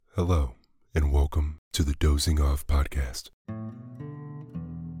Hello, and welcome to the Dozing Off podcast.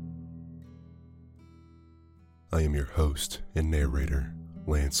 I am your host and narrator,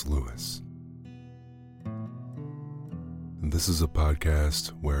 Lance Lewis. This is a podcast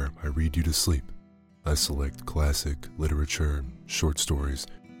where I read you to sleep. I select classic literature, short stories,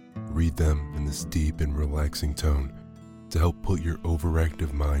 read them in this deep and relaxing tone to help put your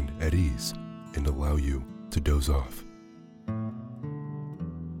overactive mind at ease and allow you to doze off.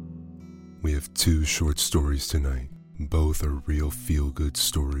 We have two short stories tonight. Both are real feel-good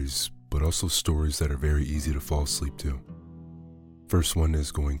stories, but also stories that are very easy to fall asleep to. First one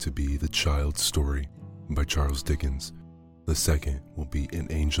is going to be The Child's Story by Charles Dickens. The second will be An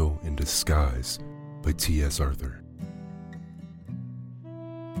Angel in Disguise by T.S. Arthur.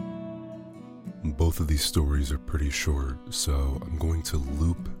 Both of these stories are pretty short, so I'm going to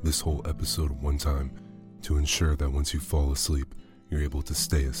loop this whole episode one time to ensure that once you fall asleep, you're able to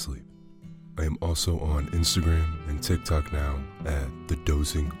stay asleep. I am also on Instagram and TikTok now at the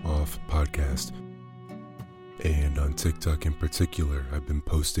Dozing Off Podcast. And on TikTok in particular, I've been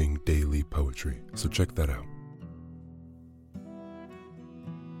posting daily poetry, so check that out.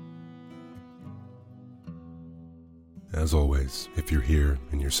 As always, if you're here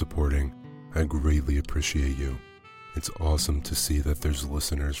and you're supporting, I greatly appreciate you. It's awesome to see that there's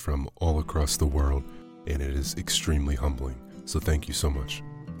listeners from all across the world, and it is extremely humbling, so thank you so much.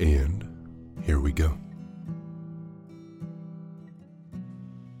 And here we go.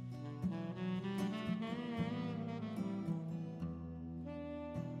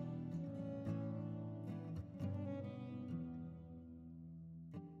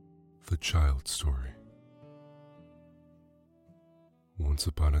 The Child's Story. Once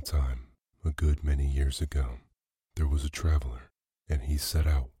upon a time, a good many years ago, there was a traveler, and he set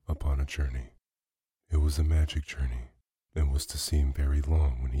out upon a journey. It was a magic journey, and was to seem very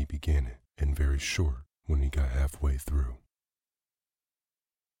long when he began it, and very short when he got halfway through.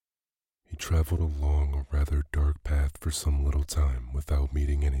 He traveled along a rather dark path for some little time without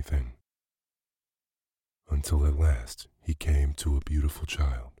meeting anything, until at last he came to a beautiful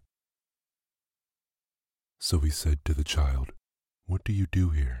child. So he said to the child, "What do you do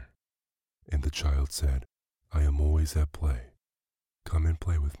here?" And the child said, "I am always at play. Come and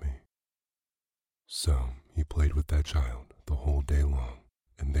play with me." So he played with that child the whole day long,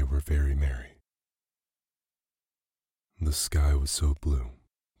 and they were very merry. The sky was so blue,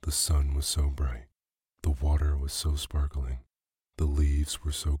 the sun was so bright, the water was so sparkling, the leaves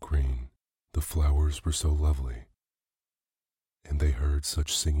were so green, the flowers were so lovely, and they heard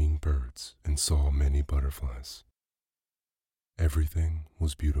such singing birds and saw many butterflies. Everything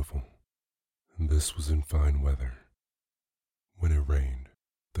was beautiful. This was in fine weather. When it rained,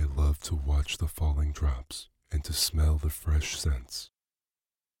 they loved to watch the falling drops and to smell the fresh scents.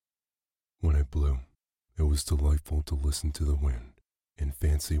 When it blew, it was delightful to listen to the wind and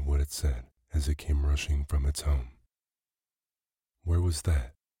fancy what it said as it came rushing from its home. Where was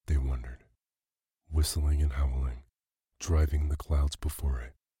that, they wondered, whistling and howling, driving the clouds before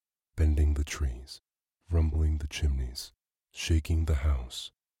it, bending the trees, rumbling the chimneys, shaking the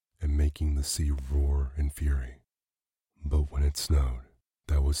house, and making the sea roar in fury. But when it snowed,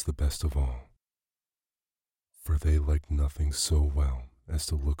 that was the best of all, for they liked nothing so well as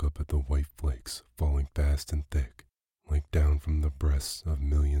to look up at the white flakes falling fast and thick, like down from the breasts of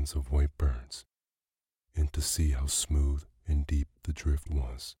millions of white birds, and to see how smooth and deep the drift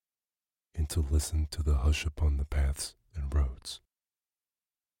was, and to listen to the hush upon the paths and roads.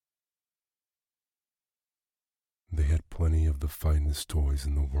 They had plenty of the finest toys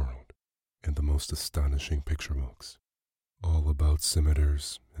in the world, and the most astonishing picture books, all about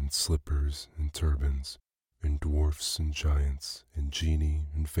scimitars and slippers and turbans, and dwarfs and giants, and genii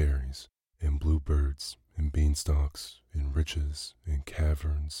and fairies, and bluebirds and beanstalks, and riches and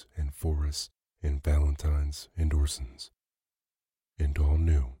caverns and forests, and valentines and orsons, and all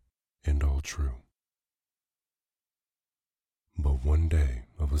new and all true. But one day,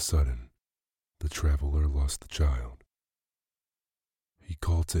 of a sudden, the traveler lost the child. He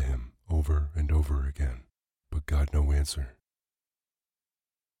called to him over and over again, but got no answer.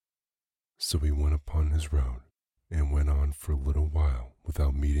 So he went upon his road and went on for a little while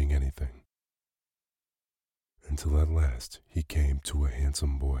without meeting anything, until at last he came to a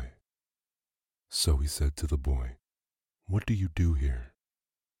handsome boy. So he said to the boy, "What do you do here?"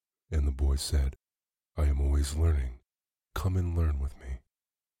 And the boy said, "I am always learning. Come and learn with me."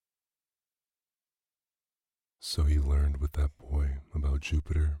 So he learned with that boy about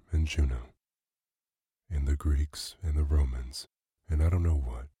Jupiter and Juno, and the Greeks and the Romans, and I don't know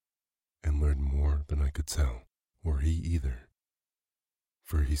what, and learned more than I could tell, or he either.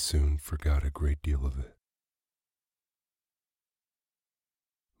 for he soon forgot a great deal of it.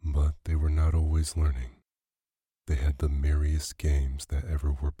 But they were not always learning. They had the merriest games that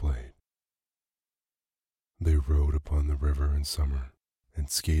ever were played. They rode upon the river in summer and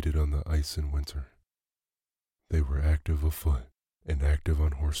skated on the ice in winter. They were active afoot and active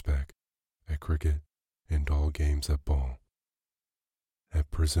on horseback, at cricket, and all games at ball. At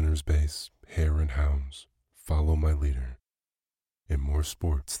prisoners' base, hare and hounds, follow my leader, and more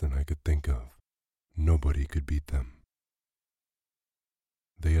sports than I could think of. Nobody could beat them.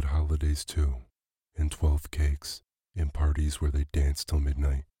 They had holidays too, and 12th cakes, and parties where they danced till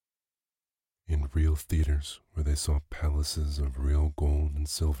midnight, in real theaters where they saw palaces of real gold and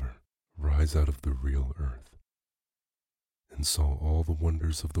silver rise out of the real earth, and saw all the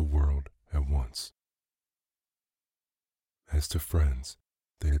wonders of the world at once. As to friends,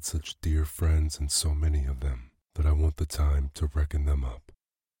 they had such dear friends and so many of them that I want the time to reckon them up.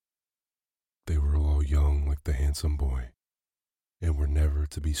 They were all young like the handsome boy, and were never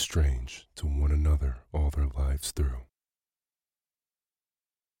to be strange to one another all their lives through.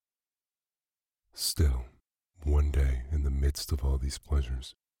 Still, one day in the midst of all these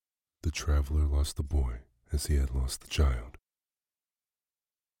pleasures, the traveler lost the boy as he had lost the child,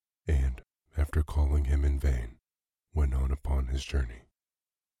 and, after calling him in vain, went on upon his journey.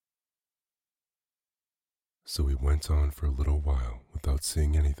 So he went on for a little while without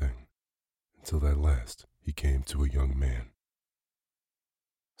seeing anything, until at last he came to a young man.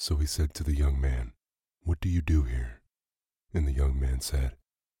 So he said to the young man, "What do you do here?" And the young man said,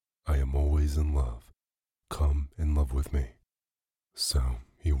 "I am always in love. Come and love with me." So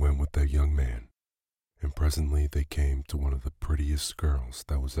he went with that young man, and presently they came to one of the prettiest girls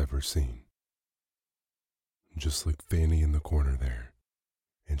that was ever seen. Just like Fanny in the corner there,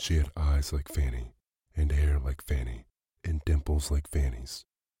 and she had eyes like Fanny, and hair like Fanny, and dimples like Fanny's.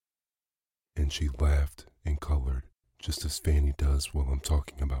 And she laughed and colored just as Fanny does while I'm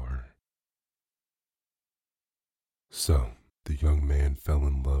talking about her. So the young man fell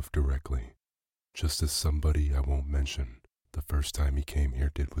in love directly, just as somebody I won't mention the first time he came here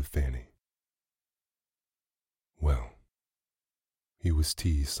did with Fanny. Well, he was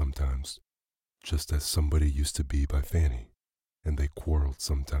teased sometimes, just as somebody used to be by Fanny, and they quarreled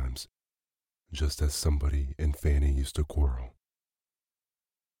sometimes, just as somebody and Fanny used to quarrel.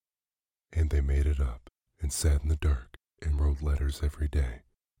 And they made it up, and sat in the dark, and wrote letters every day,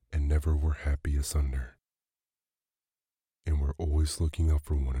 and never were happy asunder, and were always looking out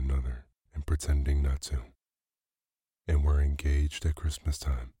for one another, and pretending not to, and were engaged at Christmas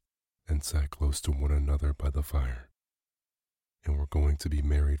time, and sat close to one another by the fire, and were going to be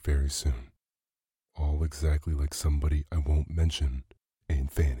married very soon, all exactly like somebody I won't mention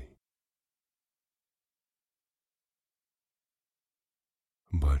and Fanny.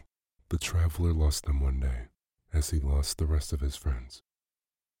 But the traveler lost them one day, as he lost the rest of his friends,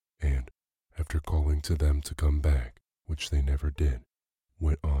 and, after calling to them to come back, which they never did,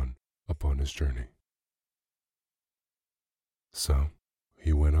 went on upon his journey. So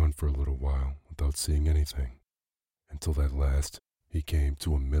he went on for a little while without seeing anything, until at last he came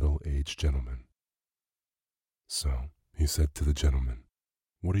to a middle-aged gentleman. So he said to the gentleman,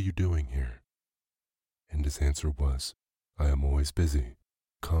 "What are you doing here?" And his answer was, "I am always busy.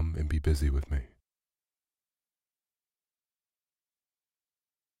 Come and be busy with me."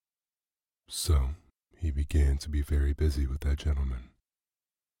 So he began to be very busy with that gentleman,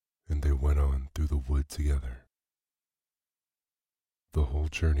 and they went on through the wood together. The whole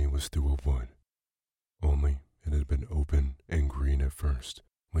journey was through a wood, only it had been open and green at first,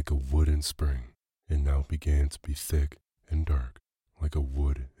 like a wood in spring, and now began to be thick and dark, like a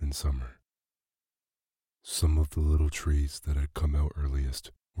wood in summer. Some of the little trees that had come out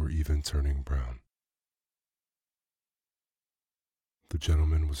earliest were even turning brown. The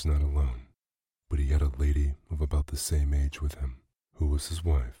gentleman was not alone, but he had a lady of about the same age with him, who was his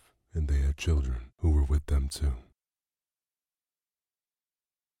wife, and they had children who were with them too.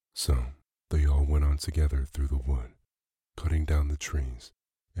 So they all went on together through the wood, cutting down the trees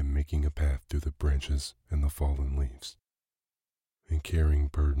and making a path through the branches and the fallen leaves, and carrying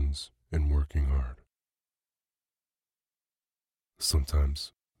burdens and working hard.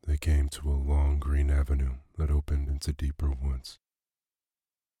 Sometimes they came to a long green avenue that opened into deeper woods.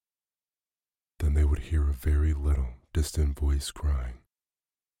 Then they would hear a very little, distant voice crying,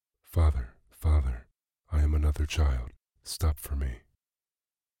 "Father, Father, I am another child, stop for me."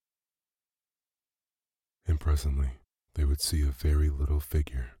 And presently they would see a very little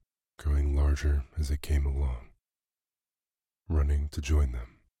figure, growing larger as it came along, running to join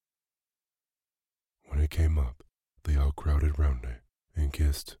them. When it came up, they all crowded round it and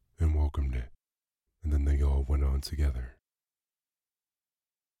kissed and welcomed it, and then they all went on together.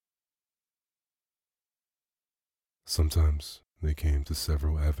 Sometimes they came to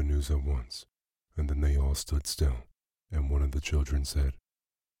several avenues at once, and then they all stood still, and one of the children said,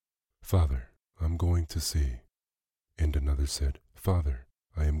 "Father, I'm going to sea." And another said, "Father,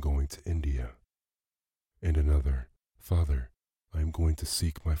 I am going to India." And another, "Father, I am going to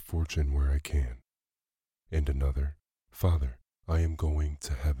seek my fortune where I can." And another, "Father, I am going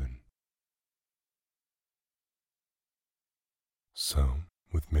to heaven." So,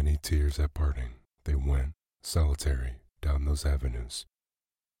 with many tears at parting, they went, solitary, down those avenues,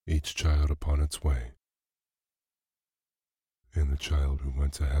 each child upon its way. And the child who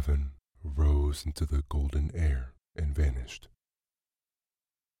went to heaven rose into the golden air and vanished.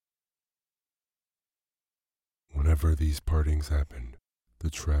 Whenever these partings happened, the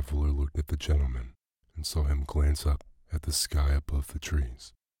traveler looked at the gentleman and saw him glance up at the sky above the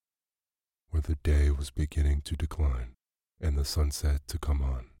trees, where the day was beginning to decline and the sunset to come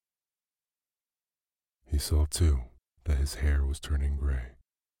on. He saw, too, that his hair was turning gray.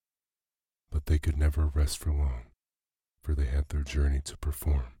 But they could never rest for long, for they had their journey to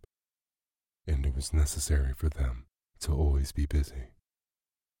perform, and it was necessary for them to always be busy.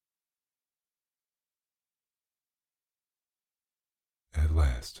 At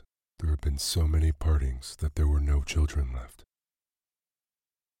last, there had been so many partings that there were no children left,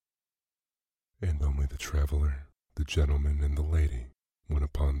 and only the traveler, the gentleman, and the lady went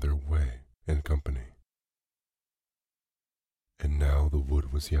upon their way in company. And now the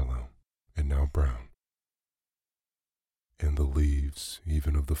wood was yellow, and now brown, and the leaves,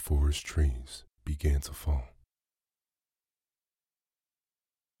 even of the forest trees, began to fall.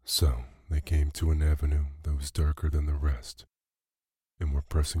 So they came to an avenue that was darker than the rest, and were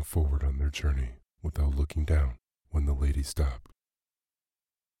pressing forward on their journey without looking down when the lady stopped.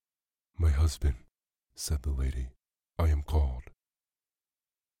 "My husband," said the lady, "I am called."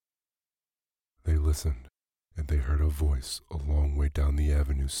 They listened, and they heard a voice a long way down the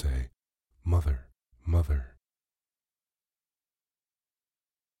avenue say, "Mother, mother."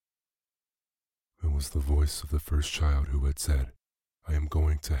 It was the voice of the first child who had said, "I am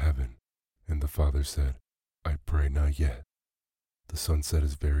going to heaven," and the father said, "I pray not yet. The sunset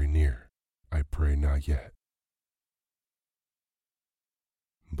is very near. I pray not yet."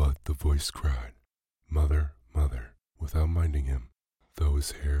 But the voice cried, "Mother, mother," without minding him, though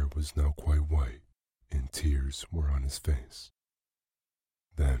his hair was now quite white and tears were on his face.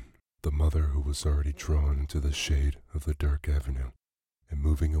 Then the mother, who was already drawn into the shade of the dark avenue and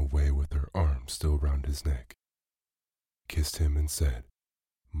moving away with her arm still round his neck, kissed him and said,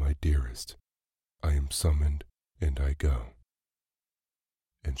 "My dearest, I am summoned and I go."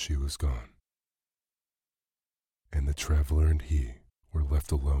 And she was gone. And the traveler and he were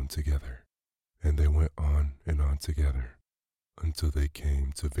left alone together, and they went on and on together until they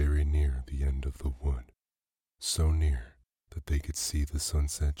came to very near the end of the wood, so near that they could see the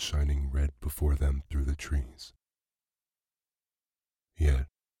sunset shining red before them through the trees. Yet,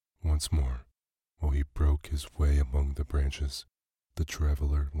 once more, while he broke his way among the branches, the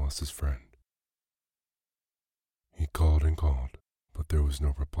traveler lost his friend. He called and called, but there was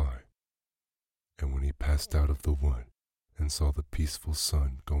no reply. And when he passed out of the wood and saw the peaceful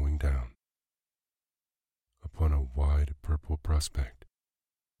sun going down upon a wide purple prospect,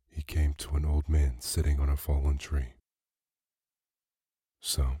 he came to an old man sitting on a fallen tree.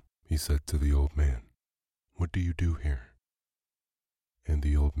 So he said to the old man, "What do you do here?" And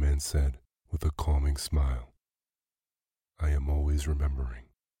the old man said, with a calming smile, "I am always remembering.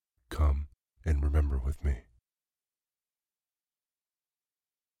 Come and remember with me."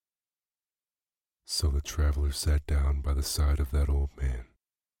 So the traveler sat down by the side of that old man,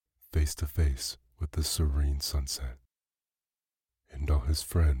 face to face with the serene sunset, and all his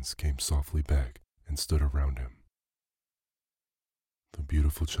friends came softly back and stood around him. The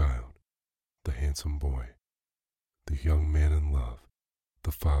beautiful child, the handsome boy, the young man in love,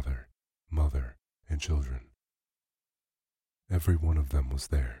 the father, mother, and children. Every one of them was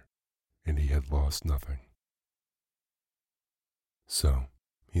there, and he had lost nothing. So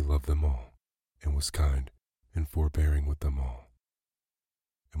he loved them all, and was kind and forbearing with them all,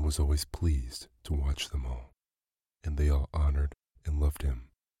 and was always pleased to watch them all, and they all honored and loved him.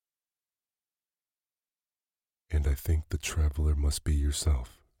 And I think the traveler must be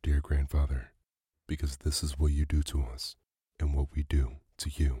yourself, dear grandfather, because this is what you do to us, and what we do to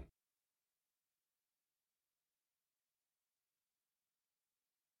you.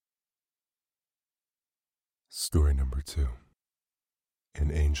 Story number 2.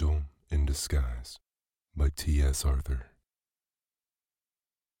 An Angel in Disguise by T.S. Arthur.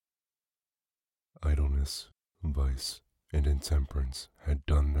 Idleness, vice, and intemperance had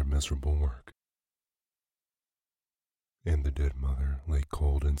done their miserable work, and the dead mother lay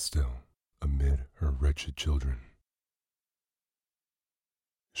cold and still amid her wretched children.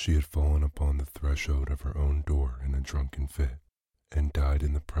 She had fallen upon the threshold of her own door in a drunken fit, and died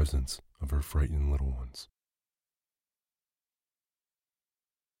in the presence of her frightened little ones.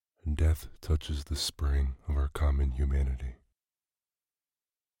 Death touches the spring of our common humanity.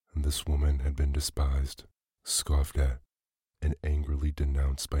 And this woman had been despised, scoffed at, and angrily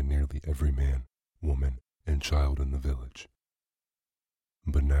denounced by nearly every man, woman, and child in the village.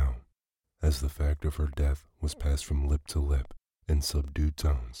 But now, as the fact of her death was passed from lip to lip in subdued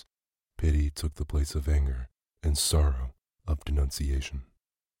tones, pity took the place of anger and sorrow of denunciation.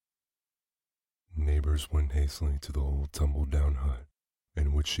 Neighbors went hastily to the old tumble-down hut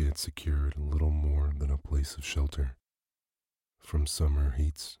in which she had secured little more than a place of shelter from summer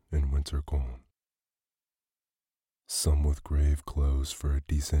heats and winter cold. Some with grave clothes for a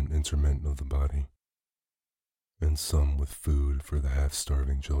decent interment of the body, and some with food for the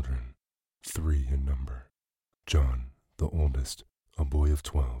half-starving children, 3 in number. John, the oldest, a boy of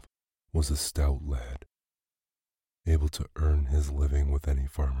 12, was a stout lad, able to earn his living with any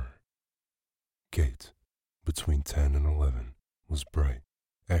farmer. Kate, between 10 and 11, was bright,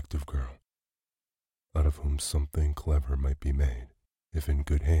 active girl, out of whom something clever might be made, if in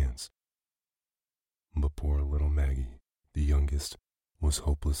good hands. But poor little Maggie, the youngest, was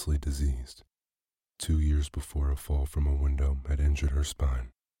hopelessly diseased. 2 years before, a fall from a window had injured her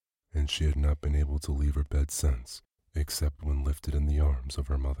spine, and she had not been able to leave her bed since, except when lifted in the arms of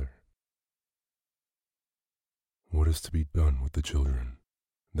her mother. What is to be done with the children?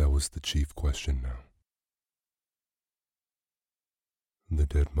 That was the chief question now. The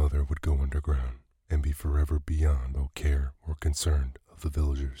dead mother would go underground and be forever beyond all care or concern of the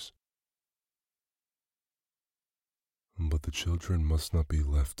villagers. But the children must not be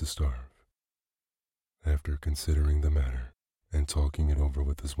left to starve. After considering the matter and talking it over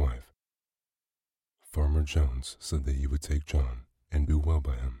with his wife, Farmer Jones said that he would take John and do well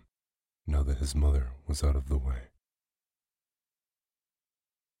by him, now that his mother was out of the way.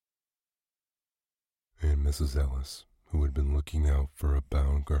 And Mrs. Ellis, who had been looking out for a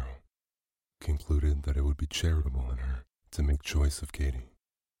bound girl, concluded that it would be charitable in her to make choice of Katie,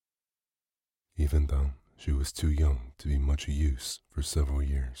 even though she was too young to be much use for several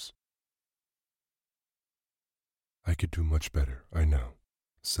years. "I could do much better, I know,"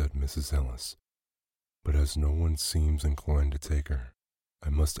 said Mrs. Ellis, "but as no one seems inclined to take her, I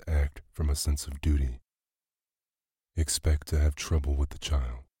must act from a sense of duty. Expect to have trouble with the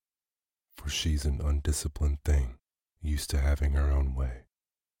child, for she's an undisciplined thing, used to having her own way.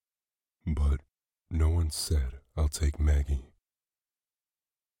 But no one said I'll take Maggie."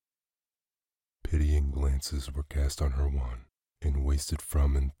 Pitying glances were cast on her wan, and wasted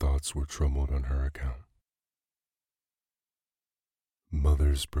from and thoughts were troubled on her account.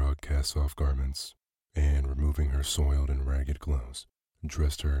 Mothers brought cast-off garments, and, removing her soiled and ragged clothes,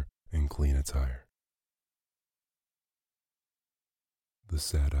 dressed her in clean attire. The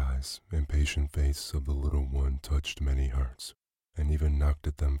sad eyes and patient face of the little one touched many hearts, and even knocked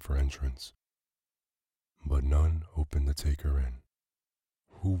at them for entrance. But none opened to take her in.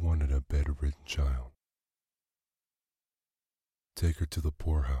 Who wanted a bedridden child? "Take her to the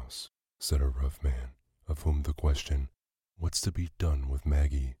poorhouse," said a rough man, of whom the question, "What's to be done with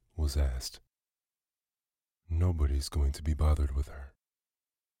Maggie?" was asked. "Nobody's going to be bothered with her."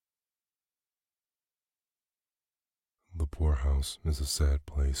 "The poorhouse is a sad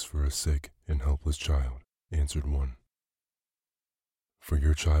place for a sick and helpless child," answered one. "For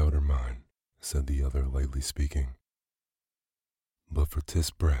your child or mine," said the other, lightly speaking. "But for Tis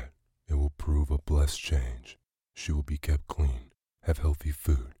Brat, it will prove a blessed change. She will be kept clean, have healthy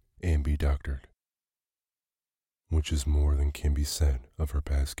food, and be doctored," which is more than can be said of her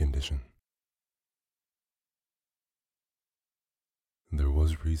past condition. There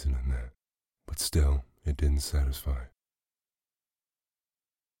was reason in that, but still it didn't satisfy.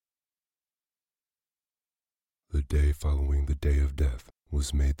 The day following the day of death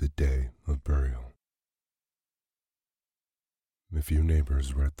was made the day of burial. A few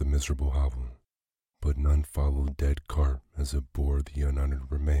neighbors were at the miserable hovel, but none followed dead cart as it bore the unhonored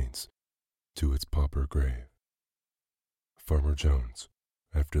remains to its pauper grave. Farmer Jones,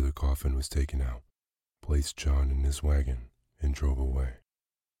 after the coffin was taken out, placed John in his wagon and drove away,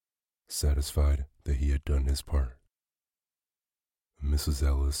 satisfied that he had done his part. Mrs.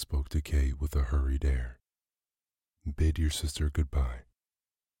 Ellis spoke to Kate with a hurried air, bid your sister goodbye,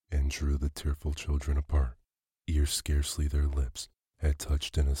 and drew the tearful children apart, ere scarcely their lips had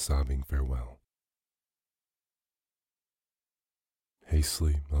touched in a sobbing farewell.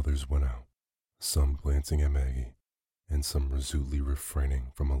 Hastily, others went out, some glancing at Maggie, and some resolutely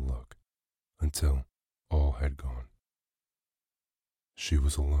refraining from a look, until all had gone. She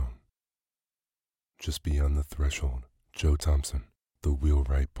was alone. Just beyond the threshold, Joe Thompson, the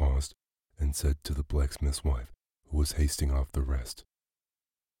wheelwright, paused and said to the blacksmith's wife, who was hasting off the rest,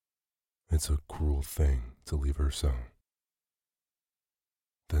 "It's a cruel thing to leave her so."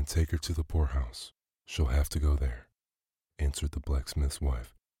 "Then take her to the poorhouse. She'll have to go there," answered the blacksmith's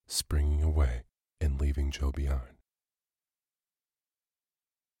wife, springing away and leaving Joe behind.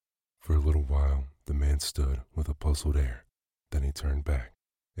 For a little while, the man stood with a puzzled air. Then he turned back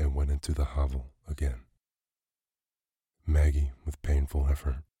and went into the hovel again. Maggie, with painful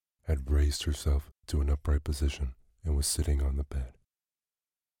effort, had raised herself to an upright position and was sitting on the bed,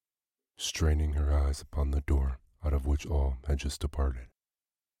 straining her eyes upon the door out of which all had just departed.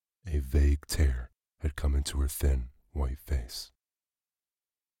 A vague tear had come into her thin, white face.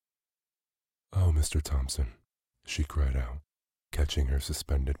 "Oh, Mr. Thompson," she cried out, catching her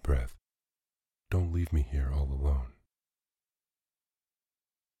suspended breath, "don't leave me here all alone."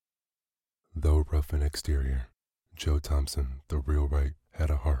 Though rough in exterior, Joe Thompson, the wheelwright, had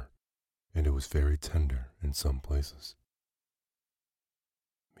a heart, and it was very tender in some places.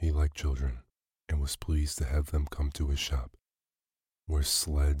 He liked children, and was pleased to have them come to his shop, where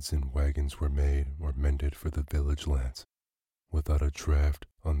sleds and wagons were made or mended for the village lads, without a draft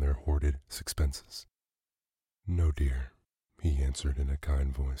on their hoarded sixpences. "No, dear," he answered in a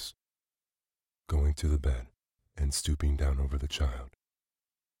kind voice, going to the bed and stooping down over the child.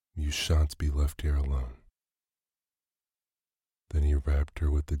 "You shan't be left here alone." Then he wrapped her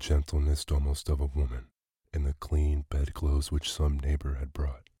with the gentleness almost of a woman in the clean bedclothes which some neighbor had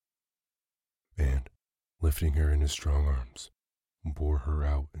brought, and, lifting her in his strong arms, bore her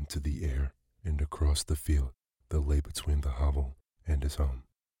out into the air and across the field that lay between the hovel and his home.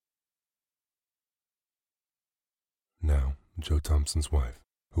 Now, Joe Thompson's wife,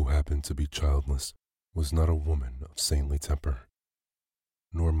 who happened to be childless, was not a woman of saintly temper,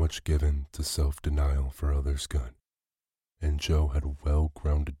 nor much given to self-denial for others' good, and Joe had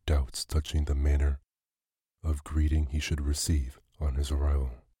well-grounded doubts touching the manner of greeting he should receive on his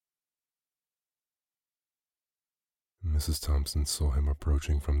arrival. Mrs. Thompson saw him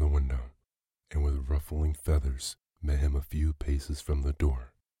approaching from the window, and with ruffling feathers met him a few paces from the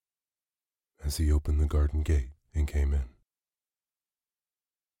door, as he opened the garden gate and came in.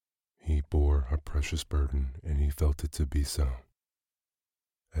 He bore a precious burden, and he felt it to be so.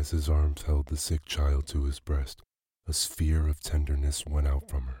 As his arms held the sick child to his breast, a sphere of tenderness went out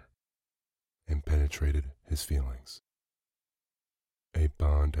from her and penetrated his feelings. A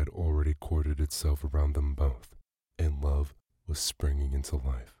bond had already corded itself around them both, and love was springing into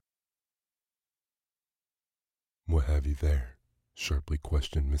life. "What have you there?" sharply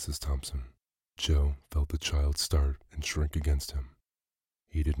questioned Mrs. Thompson. Joe felt the child start and shrink against him.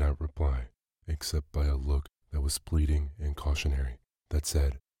 He did not reply, except by a look that was pleading and cautionary, that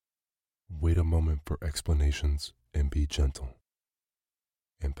said, "Wait a moment for explanations and be gentle,"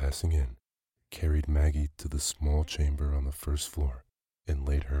 and passing in, carried Maggie to the small chamber on the first floor and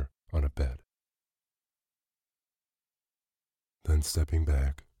laid her on a bed. Then stepping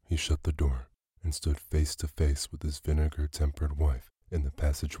back, he shut the door and stood face to face with his vinegar-tempered wife in the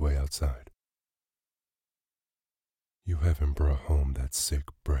passageway outside. "You haven't brought home that sick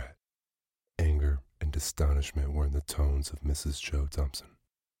brat." Anger and astonishment were in the tones of Mrs. Joe Thompson.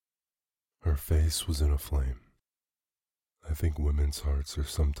 Her face was in a flame. "I think women's hearts are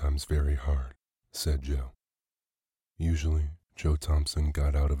sometimes very hard," said Joe. Usually, Joe Thompson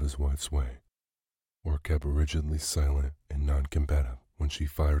got out of his wife's way, or kept rigidly silent and non-combative when she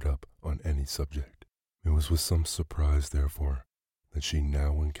fired up on any subject. It was with some surprise, therefore, that she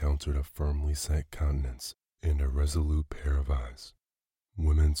now encountered a firmly set countenance and a resolute pair of eyes.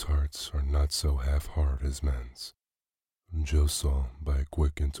 Women's hearts are not so half-hard as men's. Joe saw, by a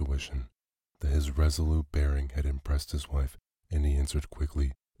quick intuition, that his resolute bearing had impressed his wife, and he answered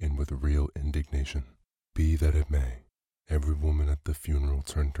quickly and with real indignation, "Be that it may." Every woman at the funeral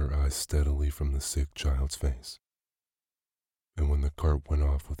turned her eyes steadily from the sick child's face, and when the cart went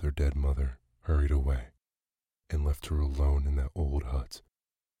off with her dead mother, hurried away, and left her alone in that old hut,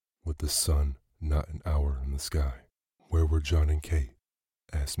 with the sun not an hour in the sky. "Where were John and Kate?"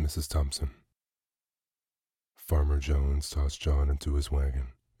 asked Mrs. Thompson. Farmer Jones tossed John into his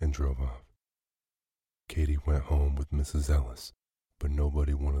wagon and drove off. Katie went home with Mrs. Ellis, but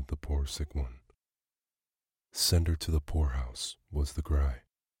nobody wanted the poor sick one. "Send her to the poorhouse," was the cry.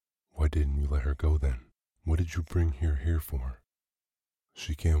 "Why didn't you let her go then? What did you bring her here for?"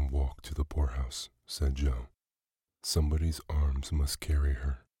 "She can't walk to the poorhouse," said Joe. Somebody's arms must carry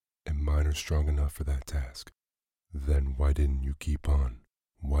her, and mine are strong enough for that task. Then why didn't you keep on?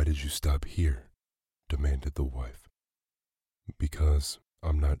 Why did you stop here? Demanded the wife. Because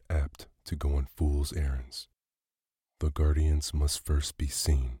I'm not apt to go on fool's errands. The guardians must first be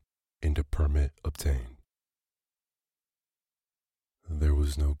seen and a permit obtained. There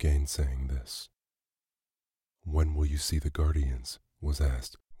was no gainsaying this. When will you see the guardians? Was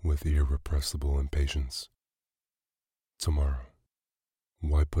asked with irrepressible impatience. Tomorrow.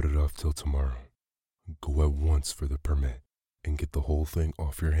 Why put it off till tomorrow? Go at once for the permit and get the whole thing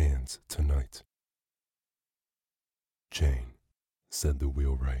off your hands tonight. Jane, said the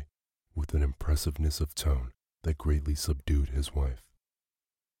wheelwright with an impressiveness of tone that greatly subdued his wife.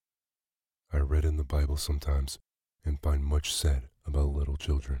 I read in the Bible sometimes and find much said about little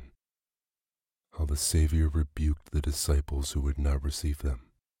children. How the Savior rebuked the disciples who would not receive them.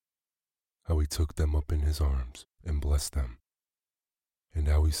 How he took them up in his arms and blessed them. And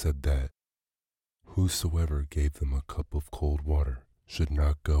how he said that whosoever gave them a cup of cold water should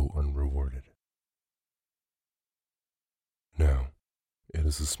not go unrewarded. Now, it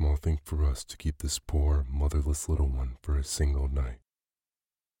is a small thing for us to keep this poor, motherless little one for a single night.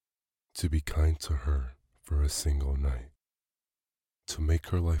 To be kind to her for a single night. To make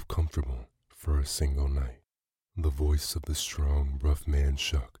her life comfortable for a single night. The voice of the strong, rough man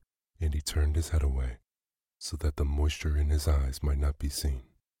shook, and he turned his head away, so that the moisture in his eyes might not be seen.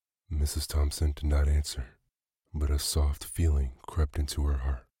 Mrs. Thompson did not answer, but a soft feeling crept into her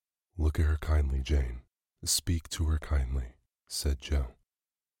heart. Look at her kindly, Jane. Speak to her kindly, said Joe.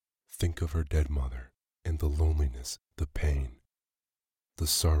 Think of her dead mother, and the loneliness, the pain, the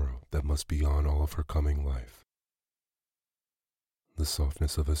sorrow that must be on all of her coming life. The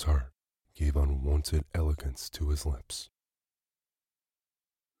softness of his heart gave unwonted elegance to his lips.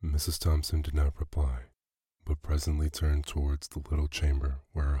 Mrs. Thompson did not reply, but presently turned towards the little chamber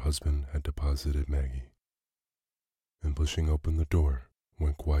where her husband had deposited Maggie, and pushing open the door,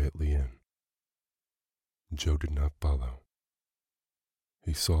 went quietly in. Joe did not follow.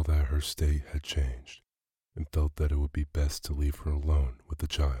 He saw that her state had changed, and felt that it would be best to leave her alone with the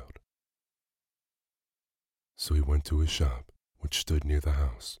child. So he went to his shop, which stood near the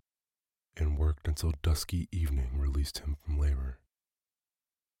house, and worked until dusky evening released him from labor.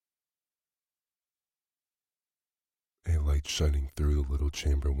 A light shining through the little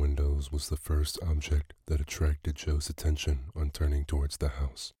chamber windows was the first object that attracted Joe's attention on turning towards the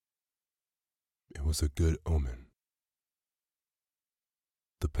house. It was a good omen.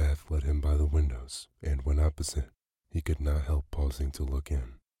 The path led him by the windows, and when opposite, he could not help pausing to look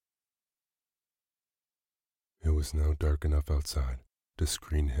in. It was now dark enough outside to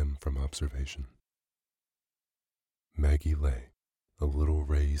screen him from observation. Maggie lay, a little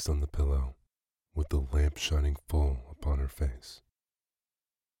raised on the pillow, with the lamp shining full upon her face.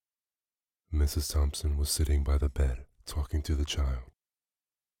 Mrs. Thompson was sitting by the bed, talking to the child.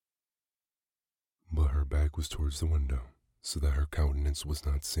 But her back was towards the window, so that her countenance was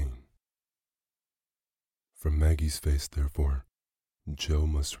not seen. From Maggie's face, therefore, Joe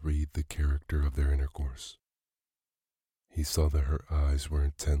must read the character of their intercourse. He saw that her eyes were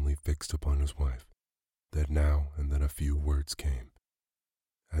intently fixed upon his wife, that now and then a few words came,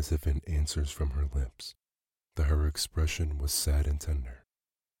 as if in answers from her lips, that her expression was sad and tender,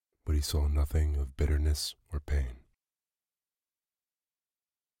 but he saw nothing of bitterness or pain.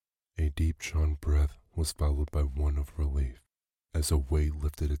 A deep-drawn breath was followed by one of relief, as a weight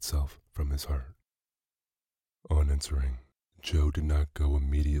lifted itself from his heart. On entering, Joe did not go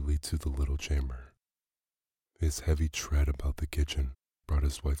immediately to the little chamber. His heavy tread about the kitchen brought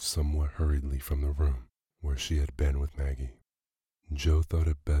his wife somewhat hurriedly from the room where she had been with Maggie. Joe thought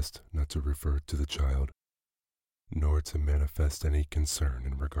it best not to refer to the child, nor to manifest any concern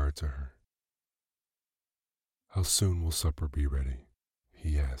in regard to her. "How soon will supper be ready?"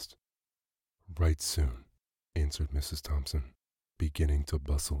 he asked. "Right soon," answered Mrs. Thompson, beginning to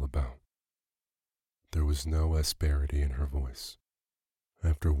bustle about. There was no asperity in her voice.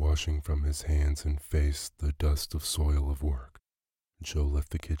 After washing from his hands and face the dust of soil of work, Joe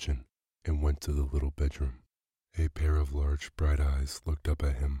left the kitchen and went to the little bedroom. A pair of large bright eyes looked up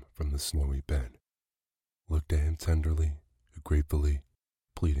at him from the snowy bed, looked at him tenderly, gratefully,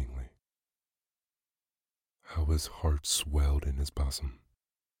 pleadingly. How his heart swelled in his bosom.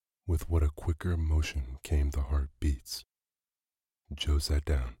 With what a quicker motion came the heart beats. Joe sat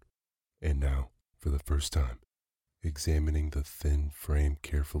down, and now, for the first time, examining the thin frame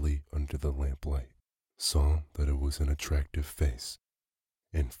carefully under the lamplight, saw that it was an attractive face,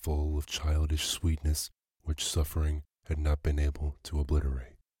 and full of childish sweetness which suffering had not been able to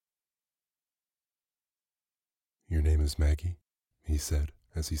obliterate. Your name is Maggie? He said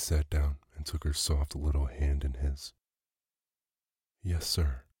as he sat down and took her soft little hand in his. Yes,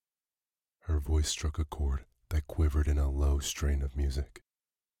 sir. Her voice struck a chord that quivered in a low strain of music.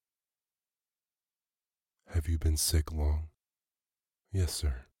 Have you been sick long? Yes,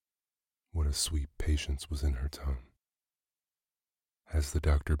 sir. What a sweet patience was in her tone. Has the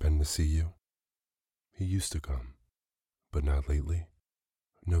doctor been to see you? He used to come, but not lately?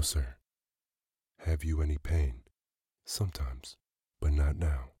 No, sir. Have you any pain? Sometimes, but not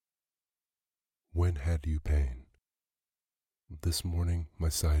now. When had you pain? This morning my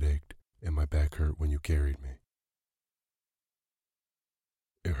side ached and my back hurt when you carried me.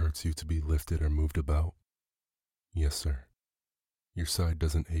 It hurts you to be lifted or moved about? Yes, sir. Your side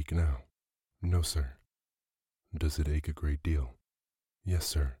doesn't ache now? No, sir. Does it ache a great deal? Yes,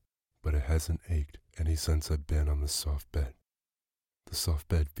 sir, but it hasn't ached any since I've been on the soft bed. The soft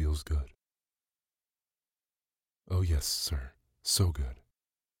bed feels good. Oh, yes, sir, so good.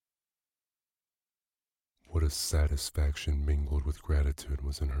 What a satisfaction mingled with gratitude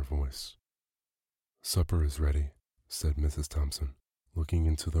was in her voice. Supper is ready, said Mrs. Thompson, looking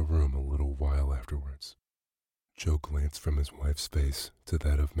into the room a little while afterwards. Joe glanced from his wife's face to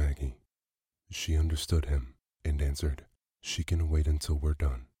that of Maggie. She understood him and answered, She can wait until we're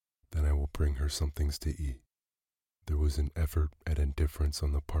done. Then I will bring her some things to eat. There was an effort at indifference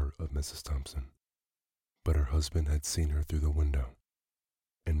on the part of Mrs. Thompson, but her husband had seen her through the window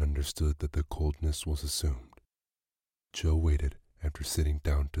and understood that the coldness was assumed. Joe waited after sitting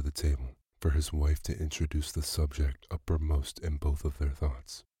down to the table for his wife to introduce the subject uppermost in both of their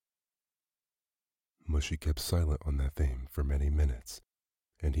thoughts. But she kept silent on that theme for many minutes,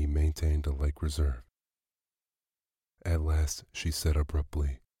 and he maintained a like reserve. At last she said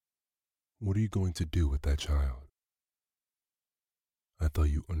abruptly, What are you going to do with that child? I thought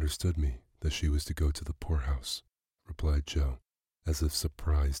you understood me that she was to go to the poorhouse, replied Joe, as if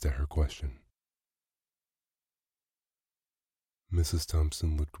surprised at her question. Mrs.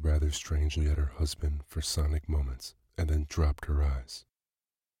 Thompson looked rather strangely at her husband for sonic moments and then dropped her eyes.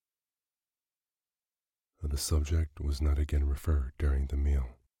 The subject was not again referred during the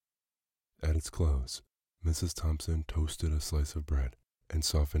meal. At its close, Mrs. Thompson toasted a slice of bread and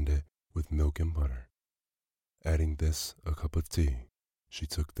softened it with milk and butter. Adding this a cup of tea, she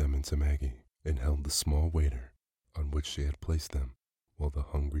took them into Maggie and held the small waiter on which she had placed them while the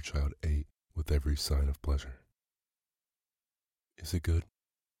hungry child ate with every sign of pleasure. Is it good?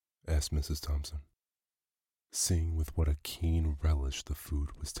 Asked Mrs. Thompson, seeing with what a keen relish the food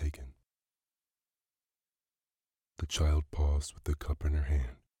was taken. The child paused with the cup in her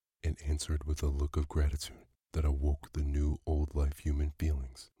hand and answered with a look of gratitude that awoke the new old life human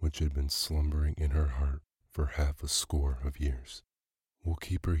feelings which had been slumbering in her heart for half a score of years. We'll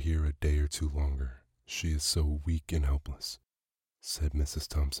keep her here a day or two longer. She is so weak and helpless, said Mrs.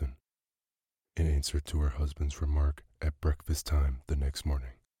 Thompson, in answer to her husband's remark at breakfast time the next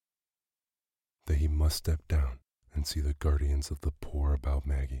morning, that he must step down and see the guardians of the poor about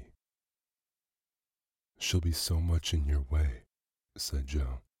Maggie. She'll be so much in your way, said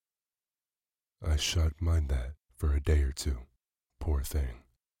Joe. I shan't mind that for a day or two, poor thing.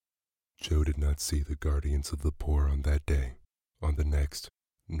 Joe did not see the guardians of the poor on that day, on the next,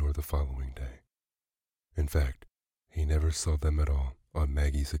 nor the following day. In fact, he never saw them at all on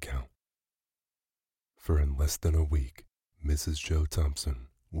Maggie's account. For in less than a week, Mrs. Joe Thompson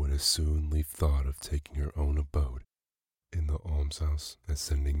would as soon leave thought of taking her own abode in the almshouse as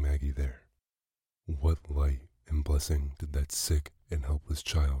sending Maggie there. What light and blessing did that sick and helpless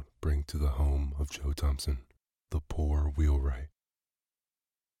child bring to the home of Joe Thompson, the poor wheelwright?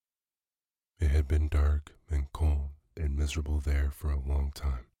 It had been dark and cold and miserable there for a long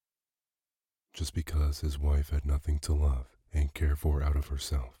time, just because his wife had nothing to love and care for out of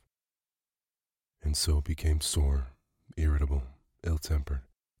herself, and so became sore, irritable, ill-tempered,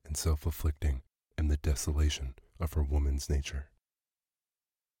 and self-afflicting in the desolation of her woman's nature.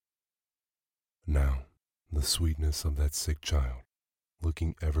 Now, the sweetness of that sick child,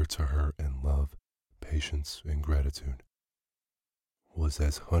 looking ever to her in love, patience, and gratitude, was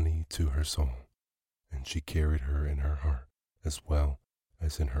as honey to her soul, and she carried her in her heart as well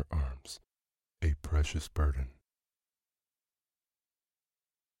as in her arms, a precious burden.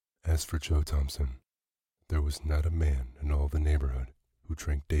 As for Joe Thompson, there was not a man in all the neighborhood who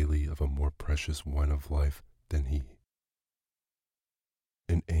drank daily of a more precious wine of life than he.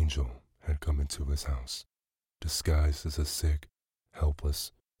 An angel had come into his house, disguised as a sick,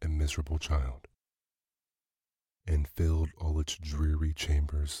 helpless, and miserable child, and filled all its dreary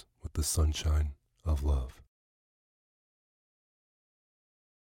chambers with the sunshine of love.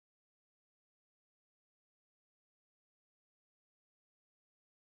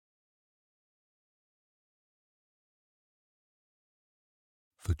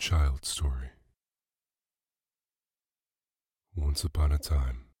 The Child Story. Once upon a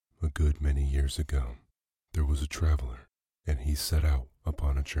time, a good many years ago, there was a traveler, and he set out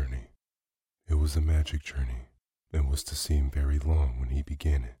upon a journey. It was a magic journey, and was to seem very long when he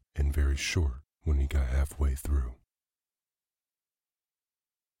began it, and very short when he got halfway through.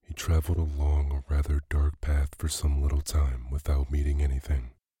 He traveled along a rather dark path for some little time without meeting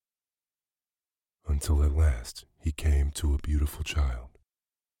anything, until at last he came to a beautiful child.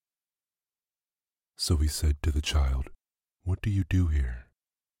 So he said to the child, "What do you do here?"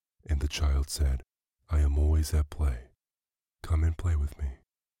 And the child said, "I am always at play. Come and play with me."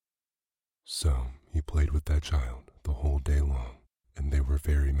 So he played with that child the whole day long, and they were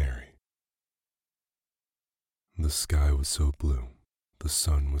very merry. The sky was so blue, the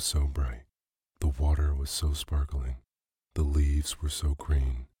sun was so bright, the water was so sparkling, the leaves were so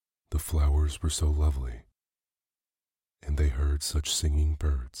green, the flowers were so lovely, and they heard such singing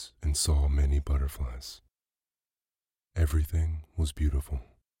birds and saw many butterflies. Everything was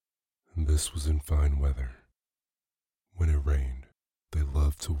beautiful, and this was in fine weather. When it rained, they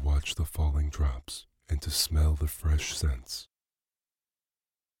loved to watch the falling drops and to smell the fresh scents.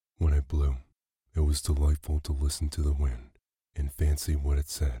 When it blew, it was delightful to listen to the wind and fancy what it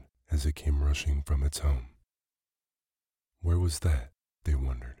said as it came rushing from its home. Where was that, they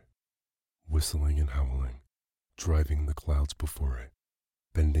wondered, whistling and howling, driving the clouds before it,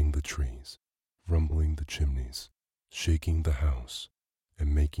 bending the trees, rumbling the chimneys, shaking the house,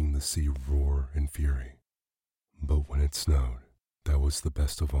 and making the sea roar in fury. But when it snowed, that was the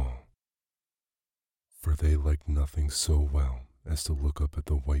best of all, for they liked nothing so well as to look up at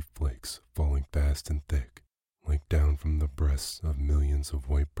the white flakes falling fast and thick, like down from the breasts of millions of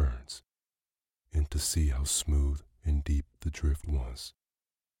white birds, and to see how smooth and deep the drift was,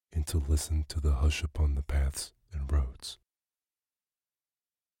 and to listen to the hush upon the paths and roads.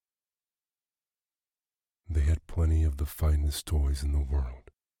 They had plenty of the finest toys in the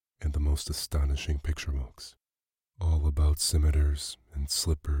world, and the most astonishing picture books, all about scimitars and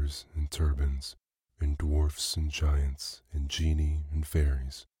slippers and turbans, and dwarfs and giants, and genii and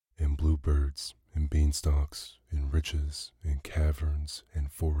fairies, and bluebirds and beanstalks, and riches and caverns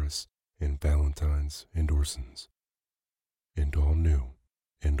and forests and valentines and orsons, and all new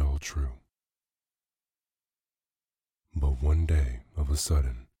and all true. But one day, of a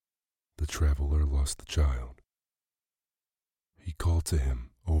sudden, the traveler lost the child. He called to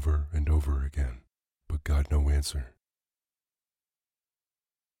him over and over again, but got no answer.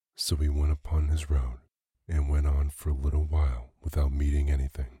 So he went upon his road and went on for a little while without meeting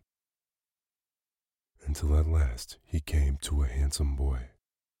anything, until at last he came to a handsome boy.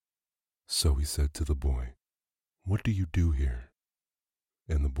 So he said to the boy, "What do you do here?"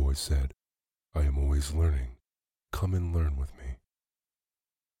 And the boy said, "I am always learning. Come and learn with me."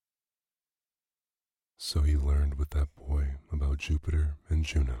 So he learned with that boy about Jupiter and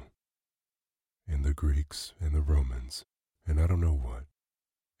Juno, and the Greeks and the Romans, and I don't know what,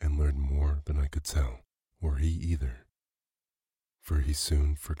 and learned more than I could tell, or he either, for he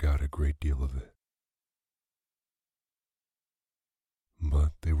soon forgot a great deal of it.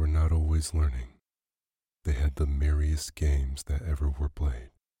 But they were not always learning. They had the merriest games that ever were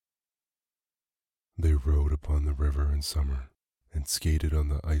played. They rode upon the river in summer and skated on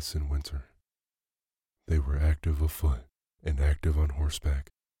the ice in winter. They were active afoot and active on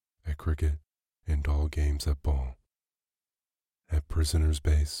horseback, at cricket, and all games at ball. At prisoner's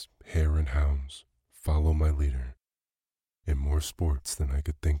base, hare and hounds, follow my leader, and more sports than I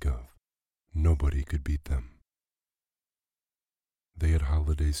could think of. Nobody could beat them. They had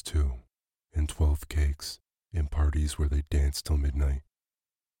holidays too, and 12th cakes, and parties where they danced till midnight,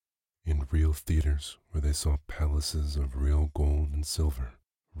 in real theaters where they saw palaces of real gold and silver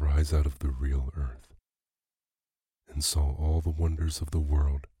rise out of the real earth, and saw all the wonders of the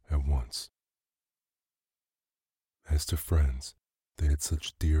world at once. As to friends, they had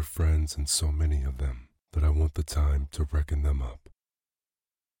such dear friends and so many of them that I want the time to reckon them up.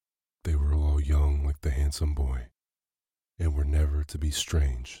 They were all young like the handsome boy, and were never to be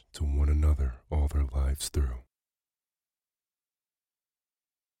strange to one another all their lives through.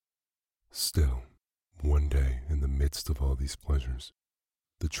 Still, one day in the midst of all these pleasures,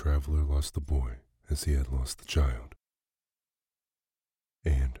 the traveler lost the boy as he had lost the child,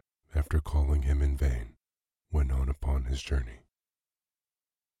 and, after calling him in vain, went on upon his journey.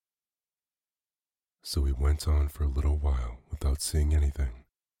 So he went on for a little while without seeing anything,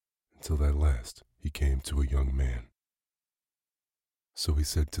 until at last he came to a young man. So he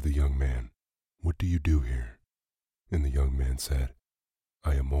said to the young man, "What do you do here?" And the young man said,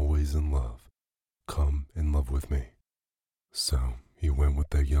 "I am always in love. Come and love with me." So he went with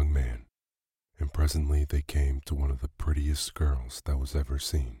that young man, and presently they came to one of the prettiest girls that was ever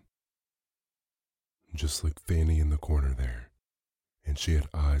seen. Just like Fanny in the corner there, and she had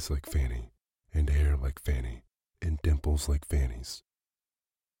eyes like Fanny, and hair like Fanny, and dimples like Fanny's.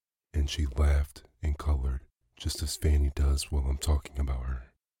 And she laughed and colored just as Fanny does while I'm talking about her.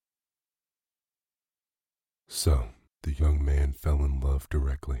 So, the young man fell in love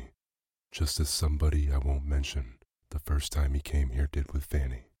directly, just as somebody I won't mention the first time he came here did with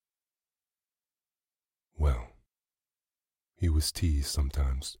Fanny. Well, he was teased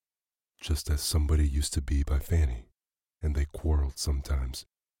sometimes, just as somebody used to be by Fanny, and they quarreled sometimes,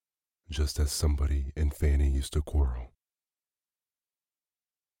 just as somebody and Fanny used to quarrel.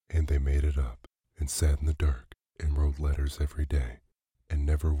 And they made it up and sat in the dark and wrote letters every day and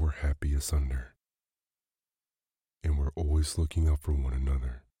never were happy asunder. And were always looking out for one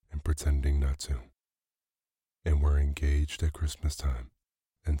another and pretending not to. And were engaged at Christmas time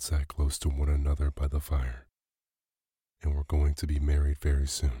and sat close to one another by the fire. And were going to be married very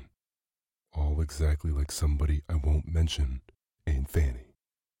soon, all exactly like somebody I won't mention and Fanny.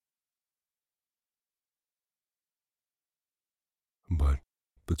 But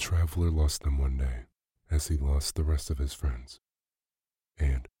the traveler lost them one day, as he lost the rest of his friends,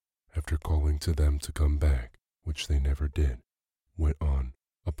 and, after calling to them to come back, which they never did, went on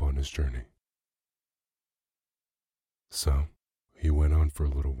upon his journey. So, he went on for a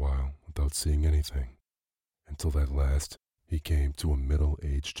little while without seeing anything, until at last he came to a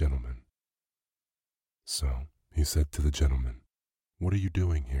middle-aged gentleman. So, he said to the gentleman, "What are you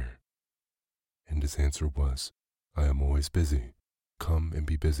doing here?" And his answer was, "I am always busy. Come and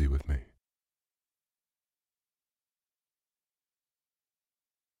be busy with me."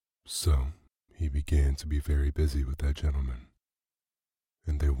 So he began to be very busy with that gentleman,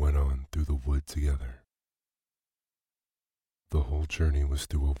 and they went on through the wood together. The whole journey was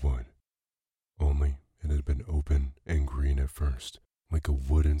through a wood, only it had been open and green at first, like a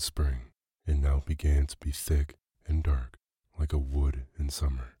wood in spring, and now began to be thick and dark, like a wood in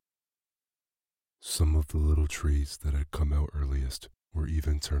summer. Some of the little trees that had come out earliest were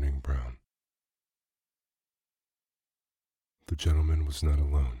even turning brown. The gentleman was not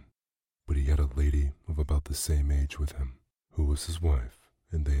alone, but he had a lady of about the same age with him, who was his wife,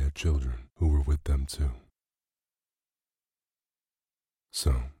 and they had children who were with them too.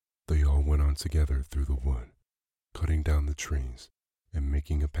 So they all went on together through the wood, cutting down the trees and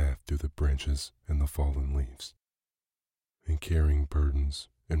making a path through the branches and the fallen leaves, and carrying burdens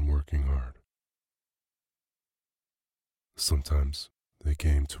and working hard. Sometimes they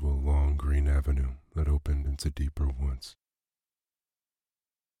came to a long green avenue that opened into deeper woods.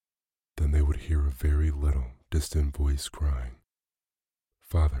 Then they would hear a very little, distant voice crying,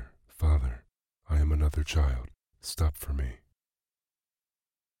 "Father, Father, I am another child, stop for me."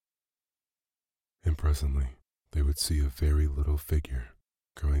 And presently they would see a very little figure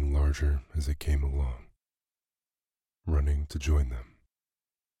growing larger as it came along, running to join them.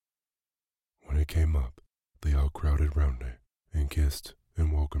 When it came up, they all crowded round it and kissed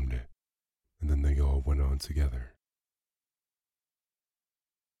and welcomed it, and then they all went on together.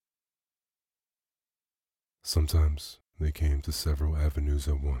 Sometimes they came to several avenues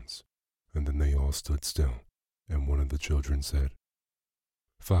at once, and then they all stood still, and one of the children said,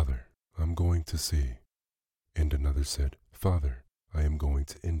 "Father, I'm going to sea." And another said, "Father, I am going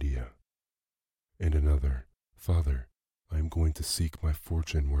to India." And another, "Father, I am going to seek my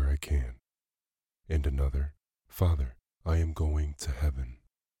fortune where I can." And another, "Father, I am going to heaven."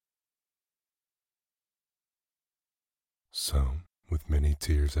 So, with many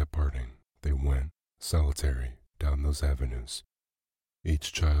tears at parting, they went, solitary, down those avenues,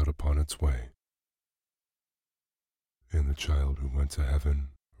 each child upon its way. And the child who went to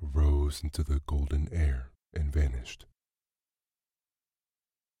heaven rose into the golden air and vanished.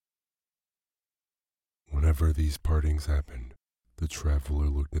 Whenever these partings happened, the traveler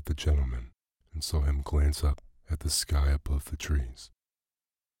looked at the gentleman and saw him glance up at the sky above the trees,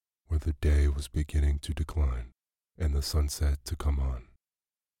 where the day was beginning to decline and the sunset to come on.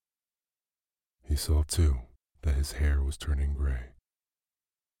 He saw, too, that his hair was turning gray,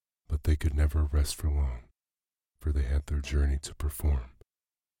 but they could never rest for long, for they had their journey to perform,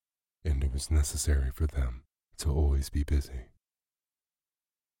 and it was necessary for them to always be busy.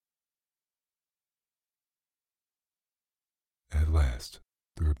 At last,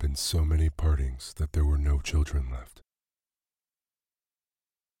 there had been so many partings that there were no children left,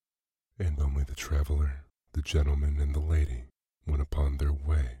 and only the traveler, the gentleman, and the lady went upon their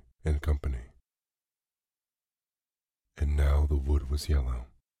way in company. And now the wood was yellow,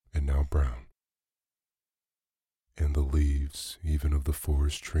 and now brown, and the leaves, even of the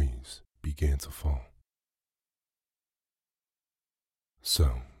forest trees, began to fall.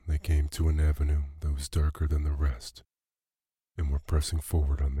 So they came to an avenue that was darker than the rest, and were pressing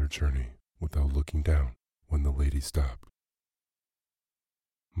forward on their journey without looking down when the lady stopped.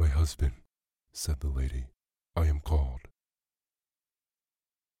 "My husband," said the lady, "I am called."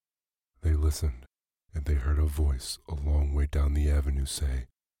 They listened, and they heard a voice a long way down the avenue say,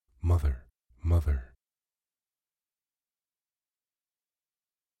 "Mother, mother."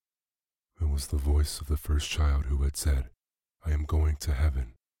 It was the voice of the first child who had said, "I am going to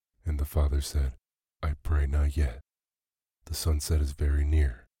heaven," and the father said, "I pray not yet. The sunset is very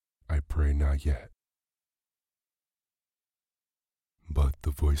near. I pray not yet." But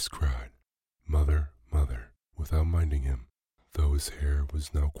the voice cried, "Mother, mother," without minding him, though his hair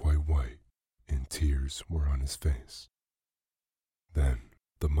was now quite white and tears were on his face. Then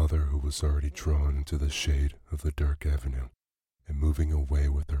the mother, who was already drawn into the shade of the dark avenue and moving away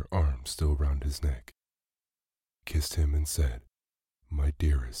with her arm still round his neck, kissed him and said, "My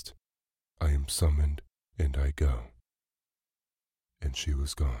dearest, I am summoned and I go." And she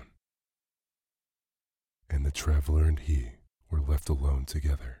was gone. And the traveler and he were left alone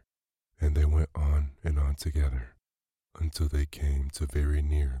together, and they went on and on together until they came to very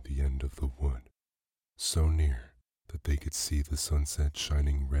near the end of the wood, so near that they could see the sunset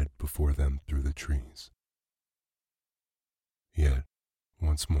shining red before them through the trees. Yet,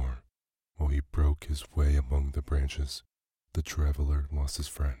 once more, while he broke his way among the branches, the traveler lost his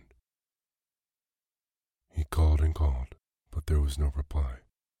friend. He called and called, but there was no reply.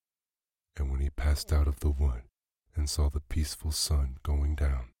 And when he passed out of the wood and saw the peaceful sun going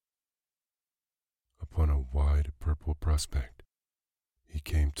down upon a wide purple prospect, he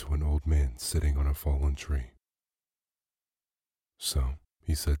came to an old man sitting on a fallen tree. So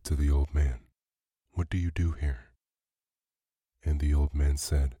he said to the old man, "What do you do here?" And the old man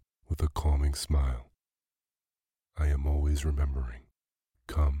said with a calming smile, "I am always remembering.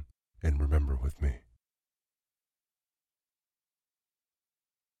 Come and remember with me."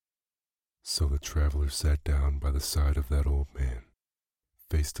 So the traveler sat down by the side of that old man,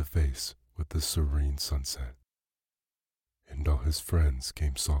 face to face with the serene sunset, and all his friends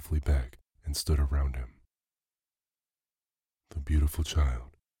came softly back and stood around him. The beautiful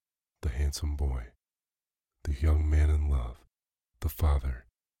child, the handsome boy, the young man in love, the father,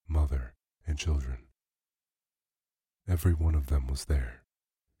 mother, and children. Every one of them was there,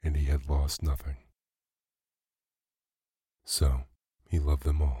 and he had lost nothing. So he loved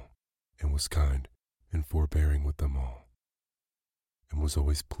them all, and was kind and forbearing with them all, and was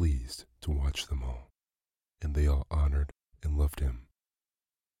always pleased to watch them all, and they all honored and loved him.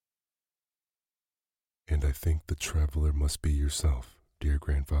 And I think the traveler must be yourself, dear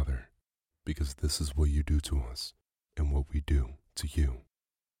grandfather, because this is what you do to us, and what we do to you.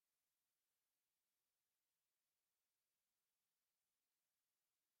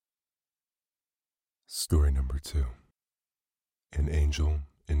 Story number 2. An Angel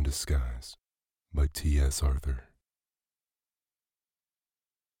in Disguise by T.S. Arthur.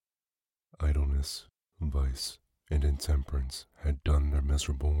 Idleness, vice, and intemperance had done their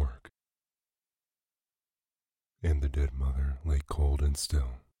miserable work, and the dead mother lay cold and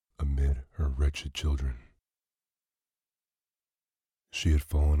still amid her wretched children. She had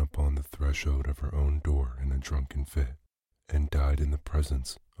fallen upon the threshold of her own door in a drunken fit, and died in the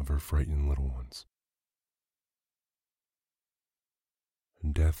presence of her frightened little ones.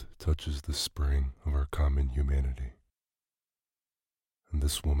 Death touches the spring of our common humanity. And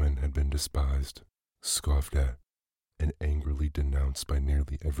this woman had been despised, scoffed at, and angrily denounced by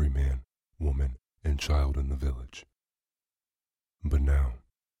nearly every man, woman, and child in the village. But now,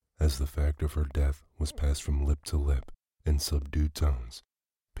 as the fact of her death was passed from lip to lip in subdued tones,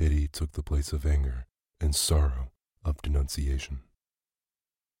 pity took the place of anger, and sorrow of denunciation.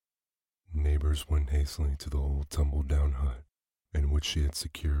 Neighbors went hastily to the old tumble-down hut, in which she had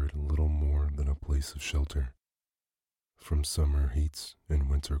secured little more than a place of shelter from summer heats and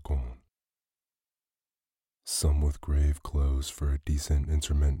winter cold. Some with grave clothes for a decent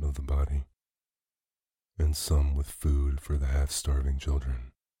interment of the body, and some with food for the half-starving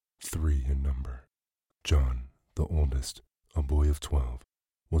children, 3 in number. John, the oldest, a boy of 12,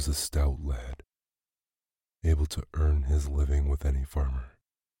 was a stout lad, able to earn his living with any farmer.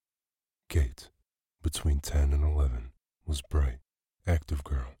 Kate, between 10 and 11, was bright, active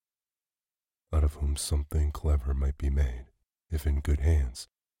girl, out of whom something clever might be made, if in good hands.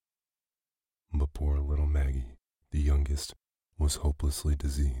 But poor little Maggie, the youngest, was hopelessly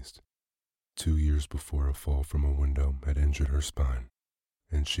diseased. 2 years before, a fall from a window had injured her spine,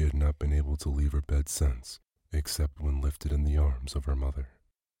 and she had not been able to leave her bed since, except when lifted in the arms of her mother.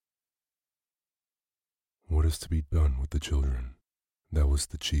 What is to be done with the children? That was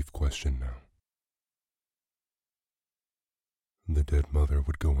the chief question now. The dead mother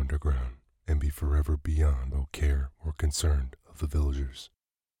would go underground and be forever beyond all care or concern of the villagers.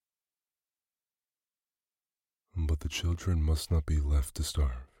 But the children must not be left to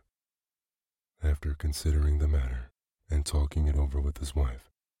starve. After considering the matter and talking it over with his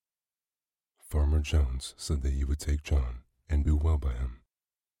wife, Farmer Jones said that he would take John and do well by him,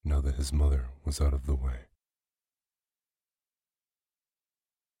 now that his mother was out of the way.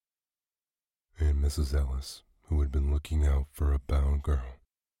 And Mrs. Ellis, who had been looking out for a bound girl,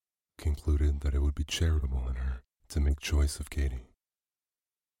 concluded that it would be charitable in her to make choice of Katy,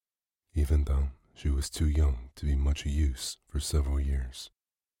 even though she was too young to be much use for several years.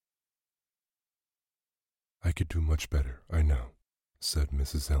 "I could do much better, I know," said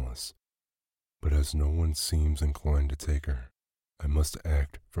Mrs. Ellis, "but as no one seems inclined to take her, I must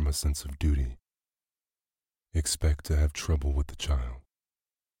act from a sense of duty. Expect to have trouble with the child,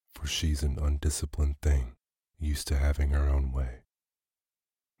 for she's an undisciplined thing, used to having her own way.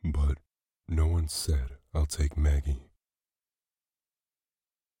 But no one said I'll take Maggie."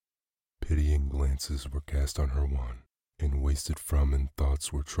 Pitying glances were cast on her one, and wasted from and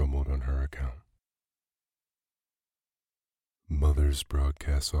thoughts were troubled on her account. Mothers brought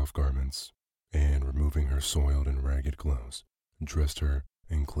cast-off garments, and, removing her soiled and ragged clothes, dressed her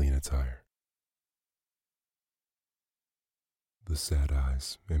in clean attire. The sad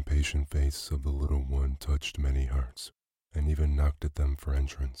eyes and patient face of the little one touched many hearts, and even knocked at them for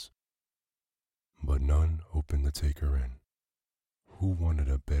entrance. But none opened to take her in. Who wanted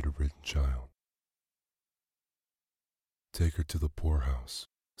a bedridden child? "Take her to the poorhouse,"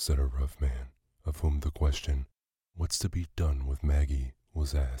 said a rough man, of whom the question, "What's to be done with Maggie?"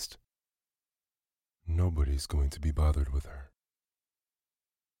 was asked. "Nobody's going to be bothered with her."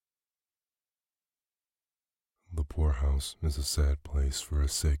 "The poorhouse is a sad place for a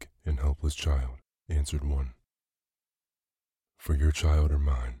sick and helpless child," answered one. "For your child or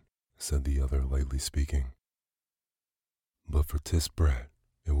mine," said the other, lightly speaking. "But for Tis Brat,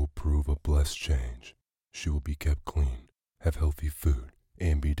 it will prove a blessed change. She will be kept clean, have healthy food,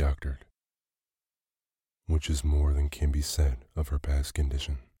 and be doctored," which is more than can be said of her past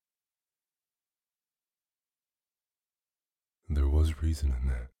condition. There was reason in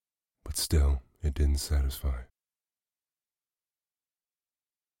that, but still it didn't satisfy.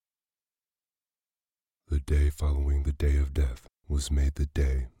 The day following the day of death was made the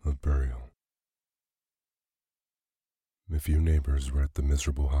day of burial. A few neighbors were at the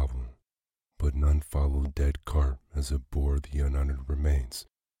miserable hovel, but none followed dead cart as it bore the unhonored remains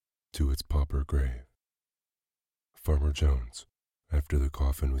to its pauper grave. Farmer Jones, after the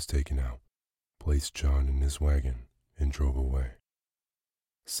coffin was taken out, placed John in his wagon and drove away,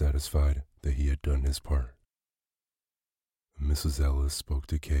 satisfied that he had done his part. Mrs. Ellis spoke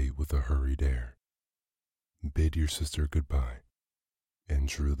to Kate with a hurried air, bid your sister goodbye, and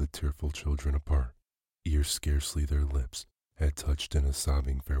drew the tearful children apart, ere scarcely their lips had touched in a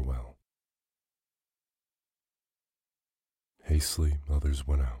sobbing farewell. Hastily others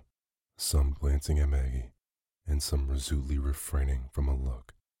went out, some glancing at Maggie, and some resolutely refraining from a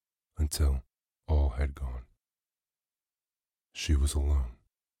look, until all had gone. She was alone.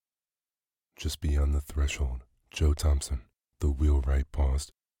 Just beyond the threshold, Joe Thompson, the wheelwright,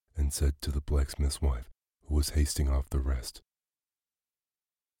 paused and said to the blacksmith's wife, who was hasting off the rest,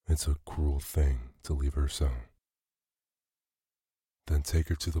 "It's a cruel thing to leave her so." "Then take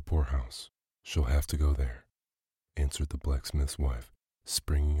her to the poorhouse. She'll have to go there," answered the blacksmith's wife,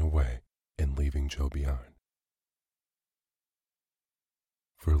 springing away and leaving Joe behind.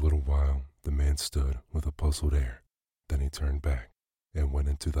 For a little while the man stood with a puzzled air, then he turned back and went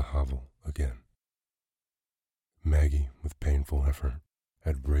into the hovel again. Maggie, with painful effort,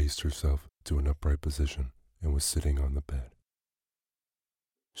 had raised herself to an upright position and was sitting on the bed,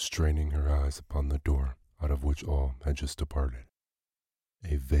 straining her eyes upon the door out of which all had just departed.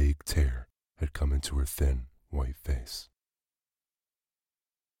 A vague tear had come into her thin, white face.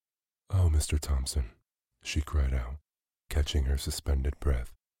 "Oh, Mr. Thompson," she cried out, catching her suspended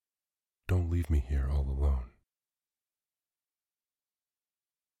breath, "don't leave me here all alone."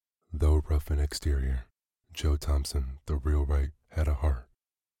 Though rough in exterior, Joe Thompson, the wheelwright, had a heart,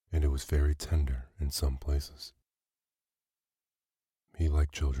 and it was very tender in some places. He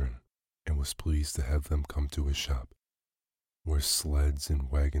liked children, and was pleased to have them come to his shop, where sleds and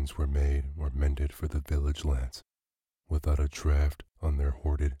wagons were made or mended for the village lads, without a draft on their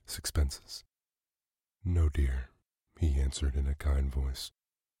hoarded sixpences. "No, dear," he answered in a kind voice,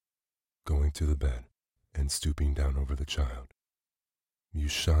 going to the bed and stooping down over the child. "You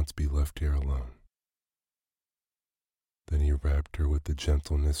shan't be left here alone." Then he wrapped her with the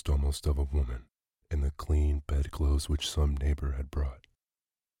gentleness almost of a woman in the clean bedclothes which some neighbor had brought,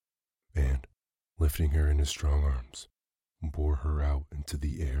 and, lifting her in his strong arms, bore her out into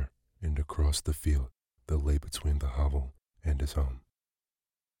the air and across the field that lay between the hovel and his home.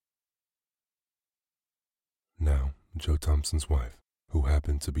 Now, Joe Thompson's wife, who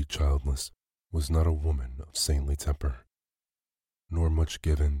happened to be childless, was not a woman of saintly temper, nor much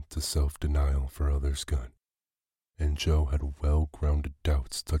given to self-denial for others' good, and Joe had well-grounded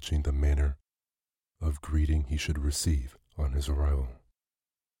doubts touching the manner of greeting he should receive on his arrival.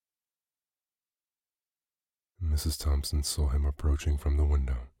 Mrs. Thompson saw him approaching from the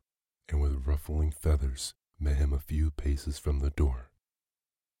window, and with ruffling feathers met him a few paces from the door,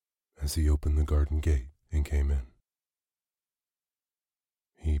 as he opened the garden gate and came in.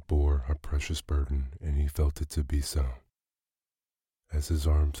 He bore a precious burden, and he felt it to be so. As his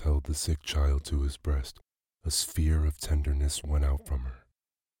arms held the sick child to his breast, a sphere of tenderness went out from her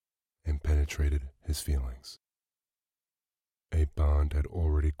and penetrated his feelings. A bond had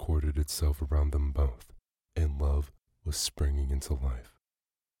already corded itself around them both, and love was springing into life.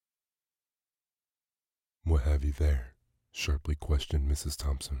 "What have you there?" sharply questioned Mrs.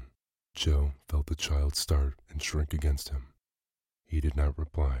 Thompson. Joe felt the child start and shrink against him. He did not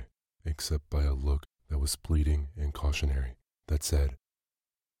reply, except by a look that was pleading and cautionary, that said,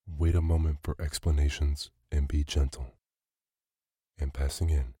 "Wait a moment for explanations and be gentle," and passing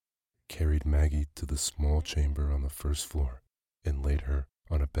in, carried Maggie to the small chamber on the first floor and laid her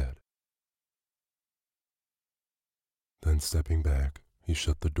on a bed. Then stepping back, he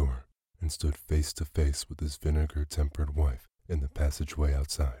shut the door and stood face to face with his vinegar-tempered wife in the passageway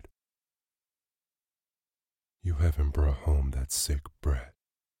outside. "You haven't brought home that sick brat."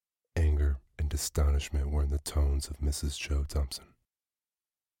 Anger and astonishment were in the tones of Mrs. Joe Thompson.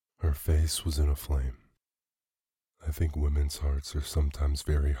 Her face was in a flame. "I think women's hearts are sometimes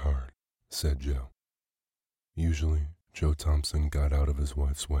very hard," said Joe. Usually, Joe Thompson got out of his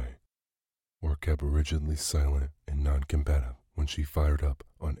wife's way, or kept rigidly silent and non-combative when she fired up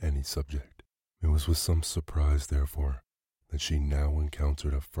on any subject. It was with some surprise, therefore, that she now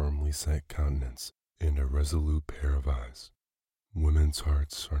encountered a firmly set countenance and a resolute pair of eyes. Women's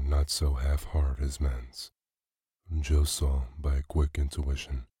hearts are not so half-hard as men's. Joe saw, by a quick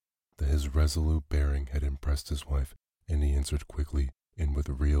intuition, that his resolute bearing had impressed his wife, and he answered quickly and with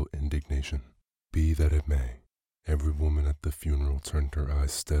real indignation, "Be that it may." Every woman at the funeral turned her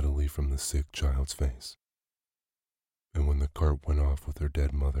eyes steadily from the sick child's face, and when the cart went off with her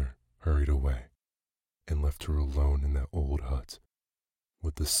dead mother, hurried away, and left her alone in that old hut,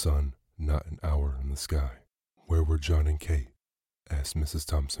 with the sun not an hour in the sky. "Where were John and Kate?" asked Mrs.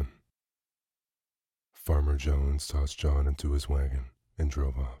 Thompson. Farmer Jones tossed John into his wagon and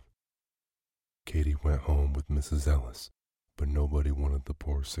drove off. Katie went home with Mrs. Ellis, but nobody wanted the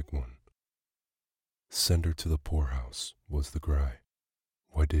poor sick one. "Send her to the poorhouse," was the cry.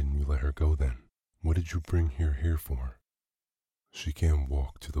 "Why didn't you let her go then? What did you bring her here for?" "She can't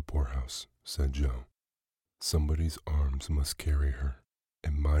walk to the poorhouse," said Joe. "Somebody's arms must carry her,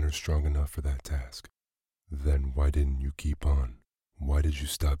 and mine are strong enough for that task." "Then why didn't you keep on? Why did you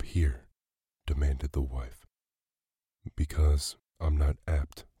stop here?" demanded the wife. "Because I'm not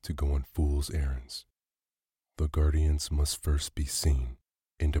apt to go on fool's errands. The guardians must first be seen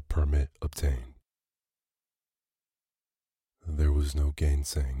and a permit obtained." There was no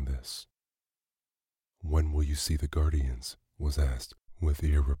gainsaying this. "When will you see the guardians?" was asked with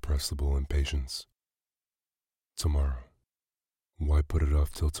irrepressible impatience. "Tomorrow." "Why put it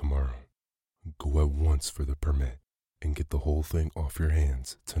off till tomorrow? Go at once for the permit and get the whole thing off your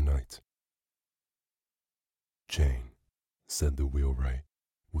hands tonight." "Jane," said the wheelwright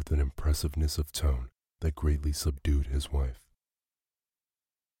with an impressiveness of tone that greatly subdued his wife,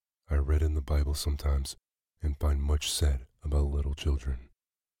 "I read in the Bible sometimes and find much said about little children.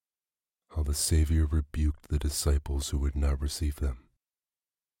 How the Savior rebuked the disciples who would not receive them.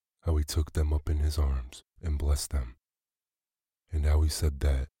 How he took them up in his arms and blessed them. And how he said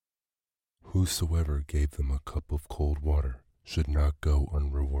that whosoever gave them a cup of cold water should not go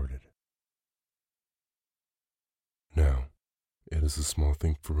unrewarded. Now, it is a small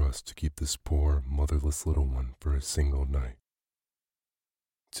thing for us to keep this poor, motherless little one for a single night.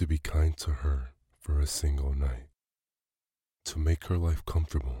 To be kind to her for a single night. To make her life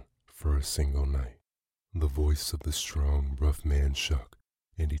comfortable for a single night." The voice of the strong, rough man shook,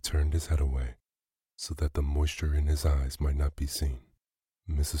 and he turned his head away so that the moisture in his eyes might not be seen.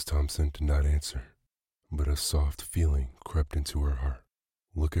 Mrs. Thompson did not answer, but a soft feeling crept into her heart.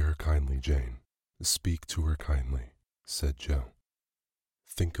 "Look at her kindly, Jane," Speak to her kindly, said Joe.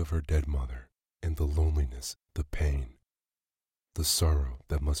 Think of her dead mother and the loneliness, the pain, the sorrow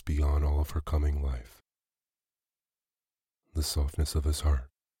that must be on all of her coming life. The softness of his heart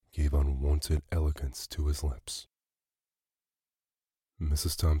gave unwonted elegance to his lips.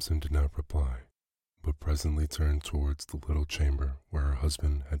 Mrs. Thompson did not reply, but presently turned towards the little chamber where her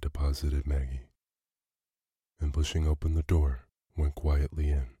husband had deposited Maggie, and pushing open the door, went quietly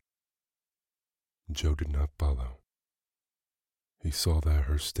in. Joe did not follow. He saw that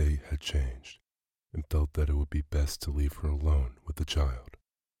her state had changed, and felt that it would be best to leave her alone with the child.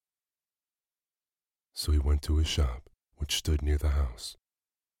 So he went to his shop, which stood near the house,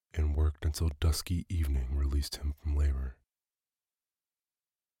 and worked until dusky evening released him from labor.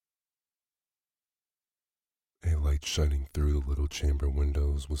 A light shining through the little chamber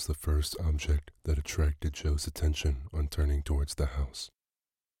windows was the first object that attracted Joe's attention on turning towards the house.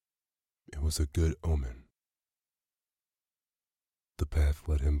 It was a good omen. The path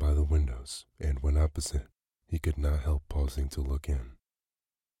led him by the windows, and when opposite, he could not help pausing to look in.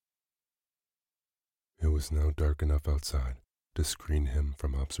 It was now dark enough outside to screen him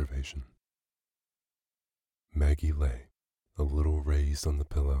from observation. Maggie lay, a little raised on the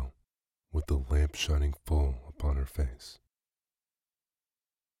pillow, with the lamp shining full upon her face.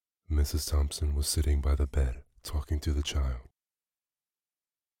 Mrs. Thompson was sitting by the bed, talking to the child,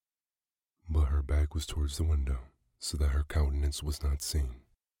 but her back was towards the window, so that her countenance was not seen.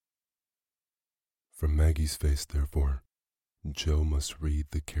 From Maggie's face, therefore, Joe must read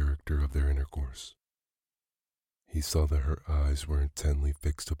the character of their intercourse. He saw that her eyes were intently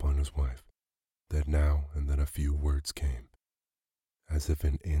fixed upon his wife, that now and then a few words came, as if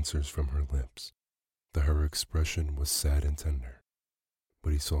in answers from her lips, that her expression was sad and tender,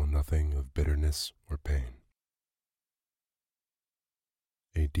 but he saw nothing of bitterness or pain.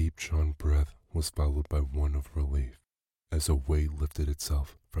 A deep-drawn breath was followed by one of relief, as a weight lifted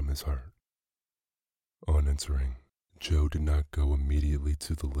itself from his heart. On entering, Joe did not go immediately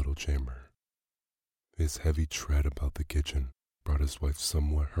to the little chamber. His heavy tread about the kitchen brought his wife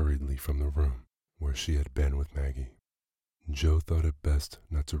somewhat hurriedly from the room where she had been with Maggie. Joe thought it best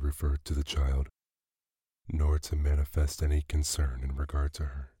not to refer to the child, nor to manifest any concern in regard to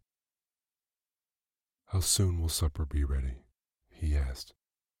her. "How soon will supper be ready?" he asked.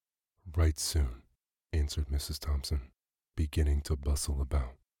 "Right soon," answered Mrs. Thompson, beginning to bustle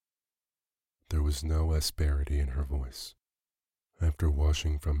about. There was no asperity in her voice. After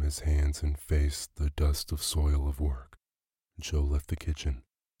washing from his hands and face the dust of soil of work, Joe left the kitchen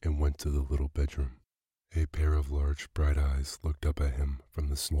and went to the little bedroom. A pair of large bright eyes looked up at him from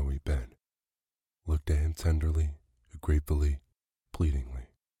the snowy bed, looked at him tenderly, gratefully, pleadingly.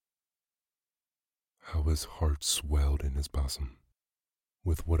 How his heart swelled in his bosom.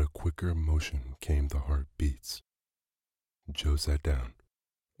 With what a quicker motion came the heart beats. Joe sat down,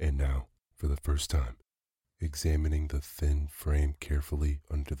 and now, for the first time, examining the thin frame carefully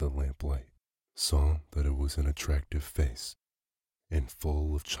under the lamplight, saw that it was an attractive face, and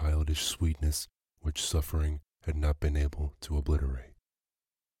full of childish sweetness which suffering had not been able to obliterate.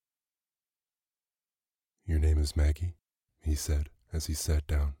 "Your name is Maggie?" he said as he sat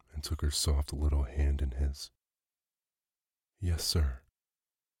down and took her soft little hand in his. "Yes, sir."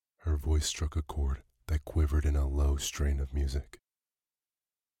 Her voice struck a chord that quivered in a low strain of music.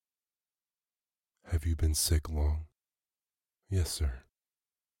 "Have you been sick long?" "Yes, sir."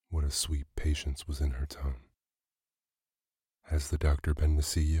 What a sweet patience was in her tone. "Has the doctor been to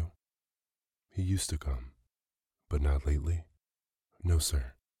see you?" "He used to come, but not lately." "No,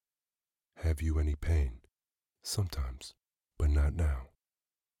 sir." "Have you any pain?" "Sometimes, but not now."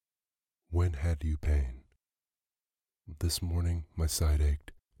 "When had you pain?" "This morning my side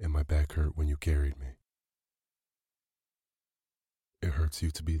ached and my back hurt when you carried me." "It hurts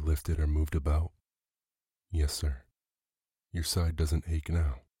you to be lifted or moved about?" "Yes, sir." "Your side doesn't ache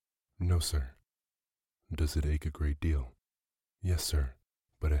now?" "No, sir." "Does it ache a great deal?" "Yes, sir,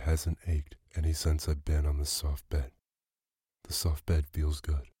 but it hasn't ached any since I've been on the soft bed. The soft bed feels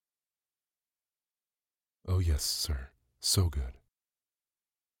good." "Oh, yes, sir, so good."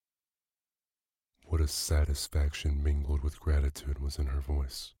 What a satisfaction mingled with gratitude was in her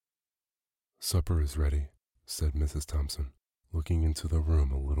voice. "Supper is ready," said Mrs. Thompson, looking into the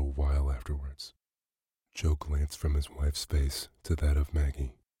room a little while afterwards. Joe glanced from his wife's face to that of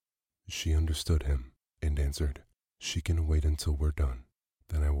Maggie. She understood him and answered, "She can wait until we're done.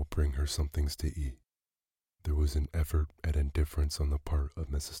 Then I will bring her some things to eat." There was an effort at indifference on the part of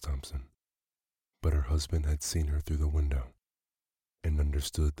Mrs. Thompson, but her husband had seen her through the window and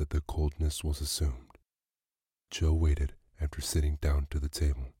understood that the coldness was assumed. Joe waited after sitting down to the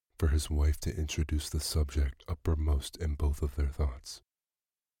table for his wife to introduce the subject uppermost in both of their thoughts.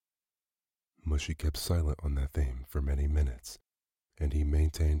 But she kept silent on that theme for many minutes, and he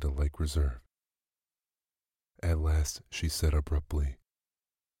maintained a like reserve. At last she said abruptly,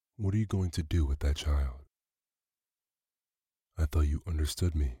 "What are you going to do with that child?" "I thought you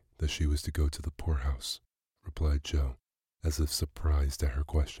understood me that she was to go to the poorhouse," replied Joe, as if surprised at her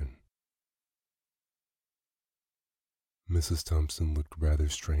question. Mrs. Thompson looked rather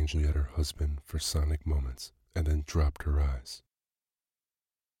strangely at her husband for sonic moments and then dropped her eyes.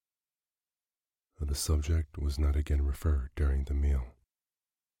 The subject was not again referred during the meal.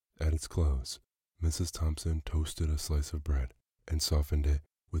 At its close, Mrs. Thompson toasted a slice of bread and softened it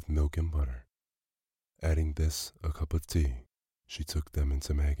with milk and butter. Adding this a cup of tea, she took them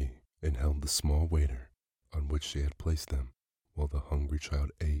into Maggie and held the small waiter on which she had placed them while the hungry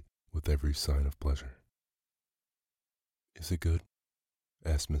child ate with every sign of pleasure. "Is it good?"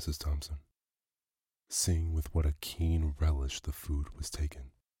 asked Mrs. Thompson, seeing with what a keen relish the food was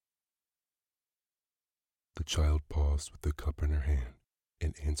taken. The child paused with the cup in her hand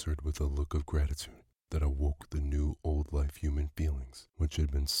and answered with a look of gratitude that awoke the new old life human feelings which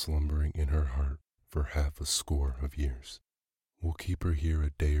had been slumbering in her heart for half a score of years. "We'll keep her here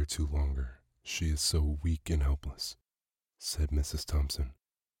a day or two longer. She is so weak and helpless," said Mrs. Thompson,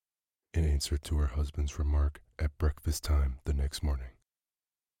 in answer to her husband's remark at breakfast time the next morning,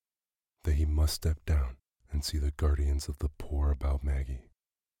 that he must step down and see the guardians of the poor about Maggie.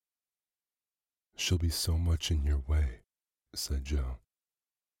 "She'll be so much in your way," said Joe.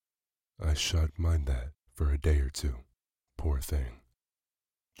 "I shan't mind that for a day or two, poor thing."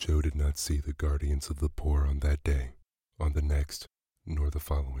 Joe did not see the guardians of the poor on that day, on the next, nor the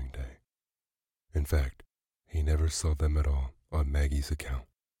following day. In fact, he never saw them at all on Maggie's account.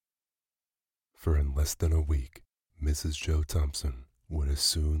 For in less than a week, Mrs. Joe Thompson would as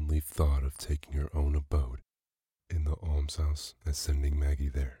soon leave thought of taking her own abode in the almshouse as sending Maggie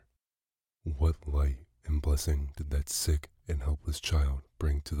there. What light and blessing did that sick and helpless child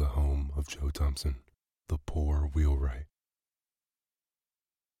bring to the home of Joe Thompson, the poor wheelwright?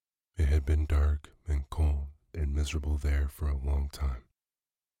 It had been dark and cold and miserable there for a long time,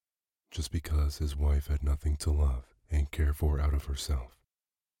 just because his wife had nothing to love and care for out of herself,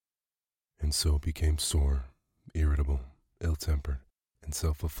 and so became sore, irritable, ill-tempered, and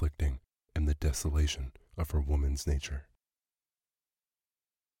self-afflicting in the desolation of her woman's nature.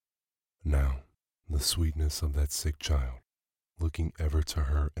 Now, the sweetness of that sick child, looking ever to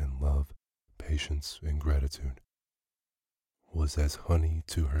her in love, patience, and gratitude, was as honey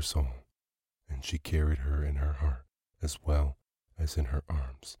to her soul, and she carried her in her heart as well as in her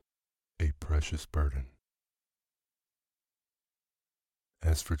arms, a precious burden.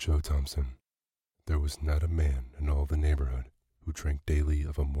 As for Joe Thompson, there was not a man in all the neighborhood who drank daily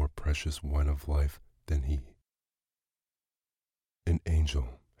of a more precious wine of life than he. An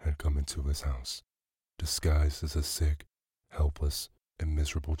angel had come into his house, disguised as a sick, helpless, and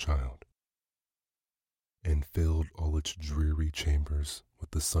miserable child, and filled all its dreary chambers with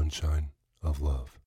the sunshine of love.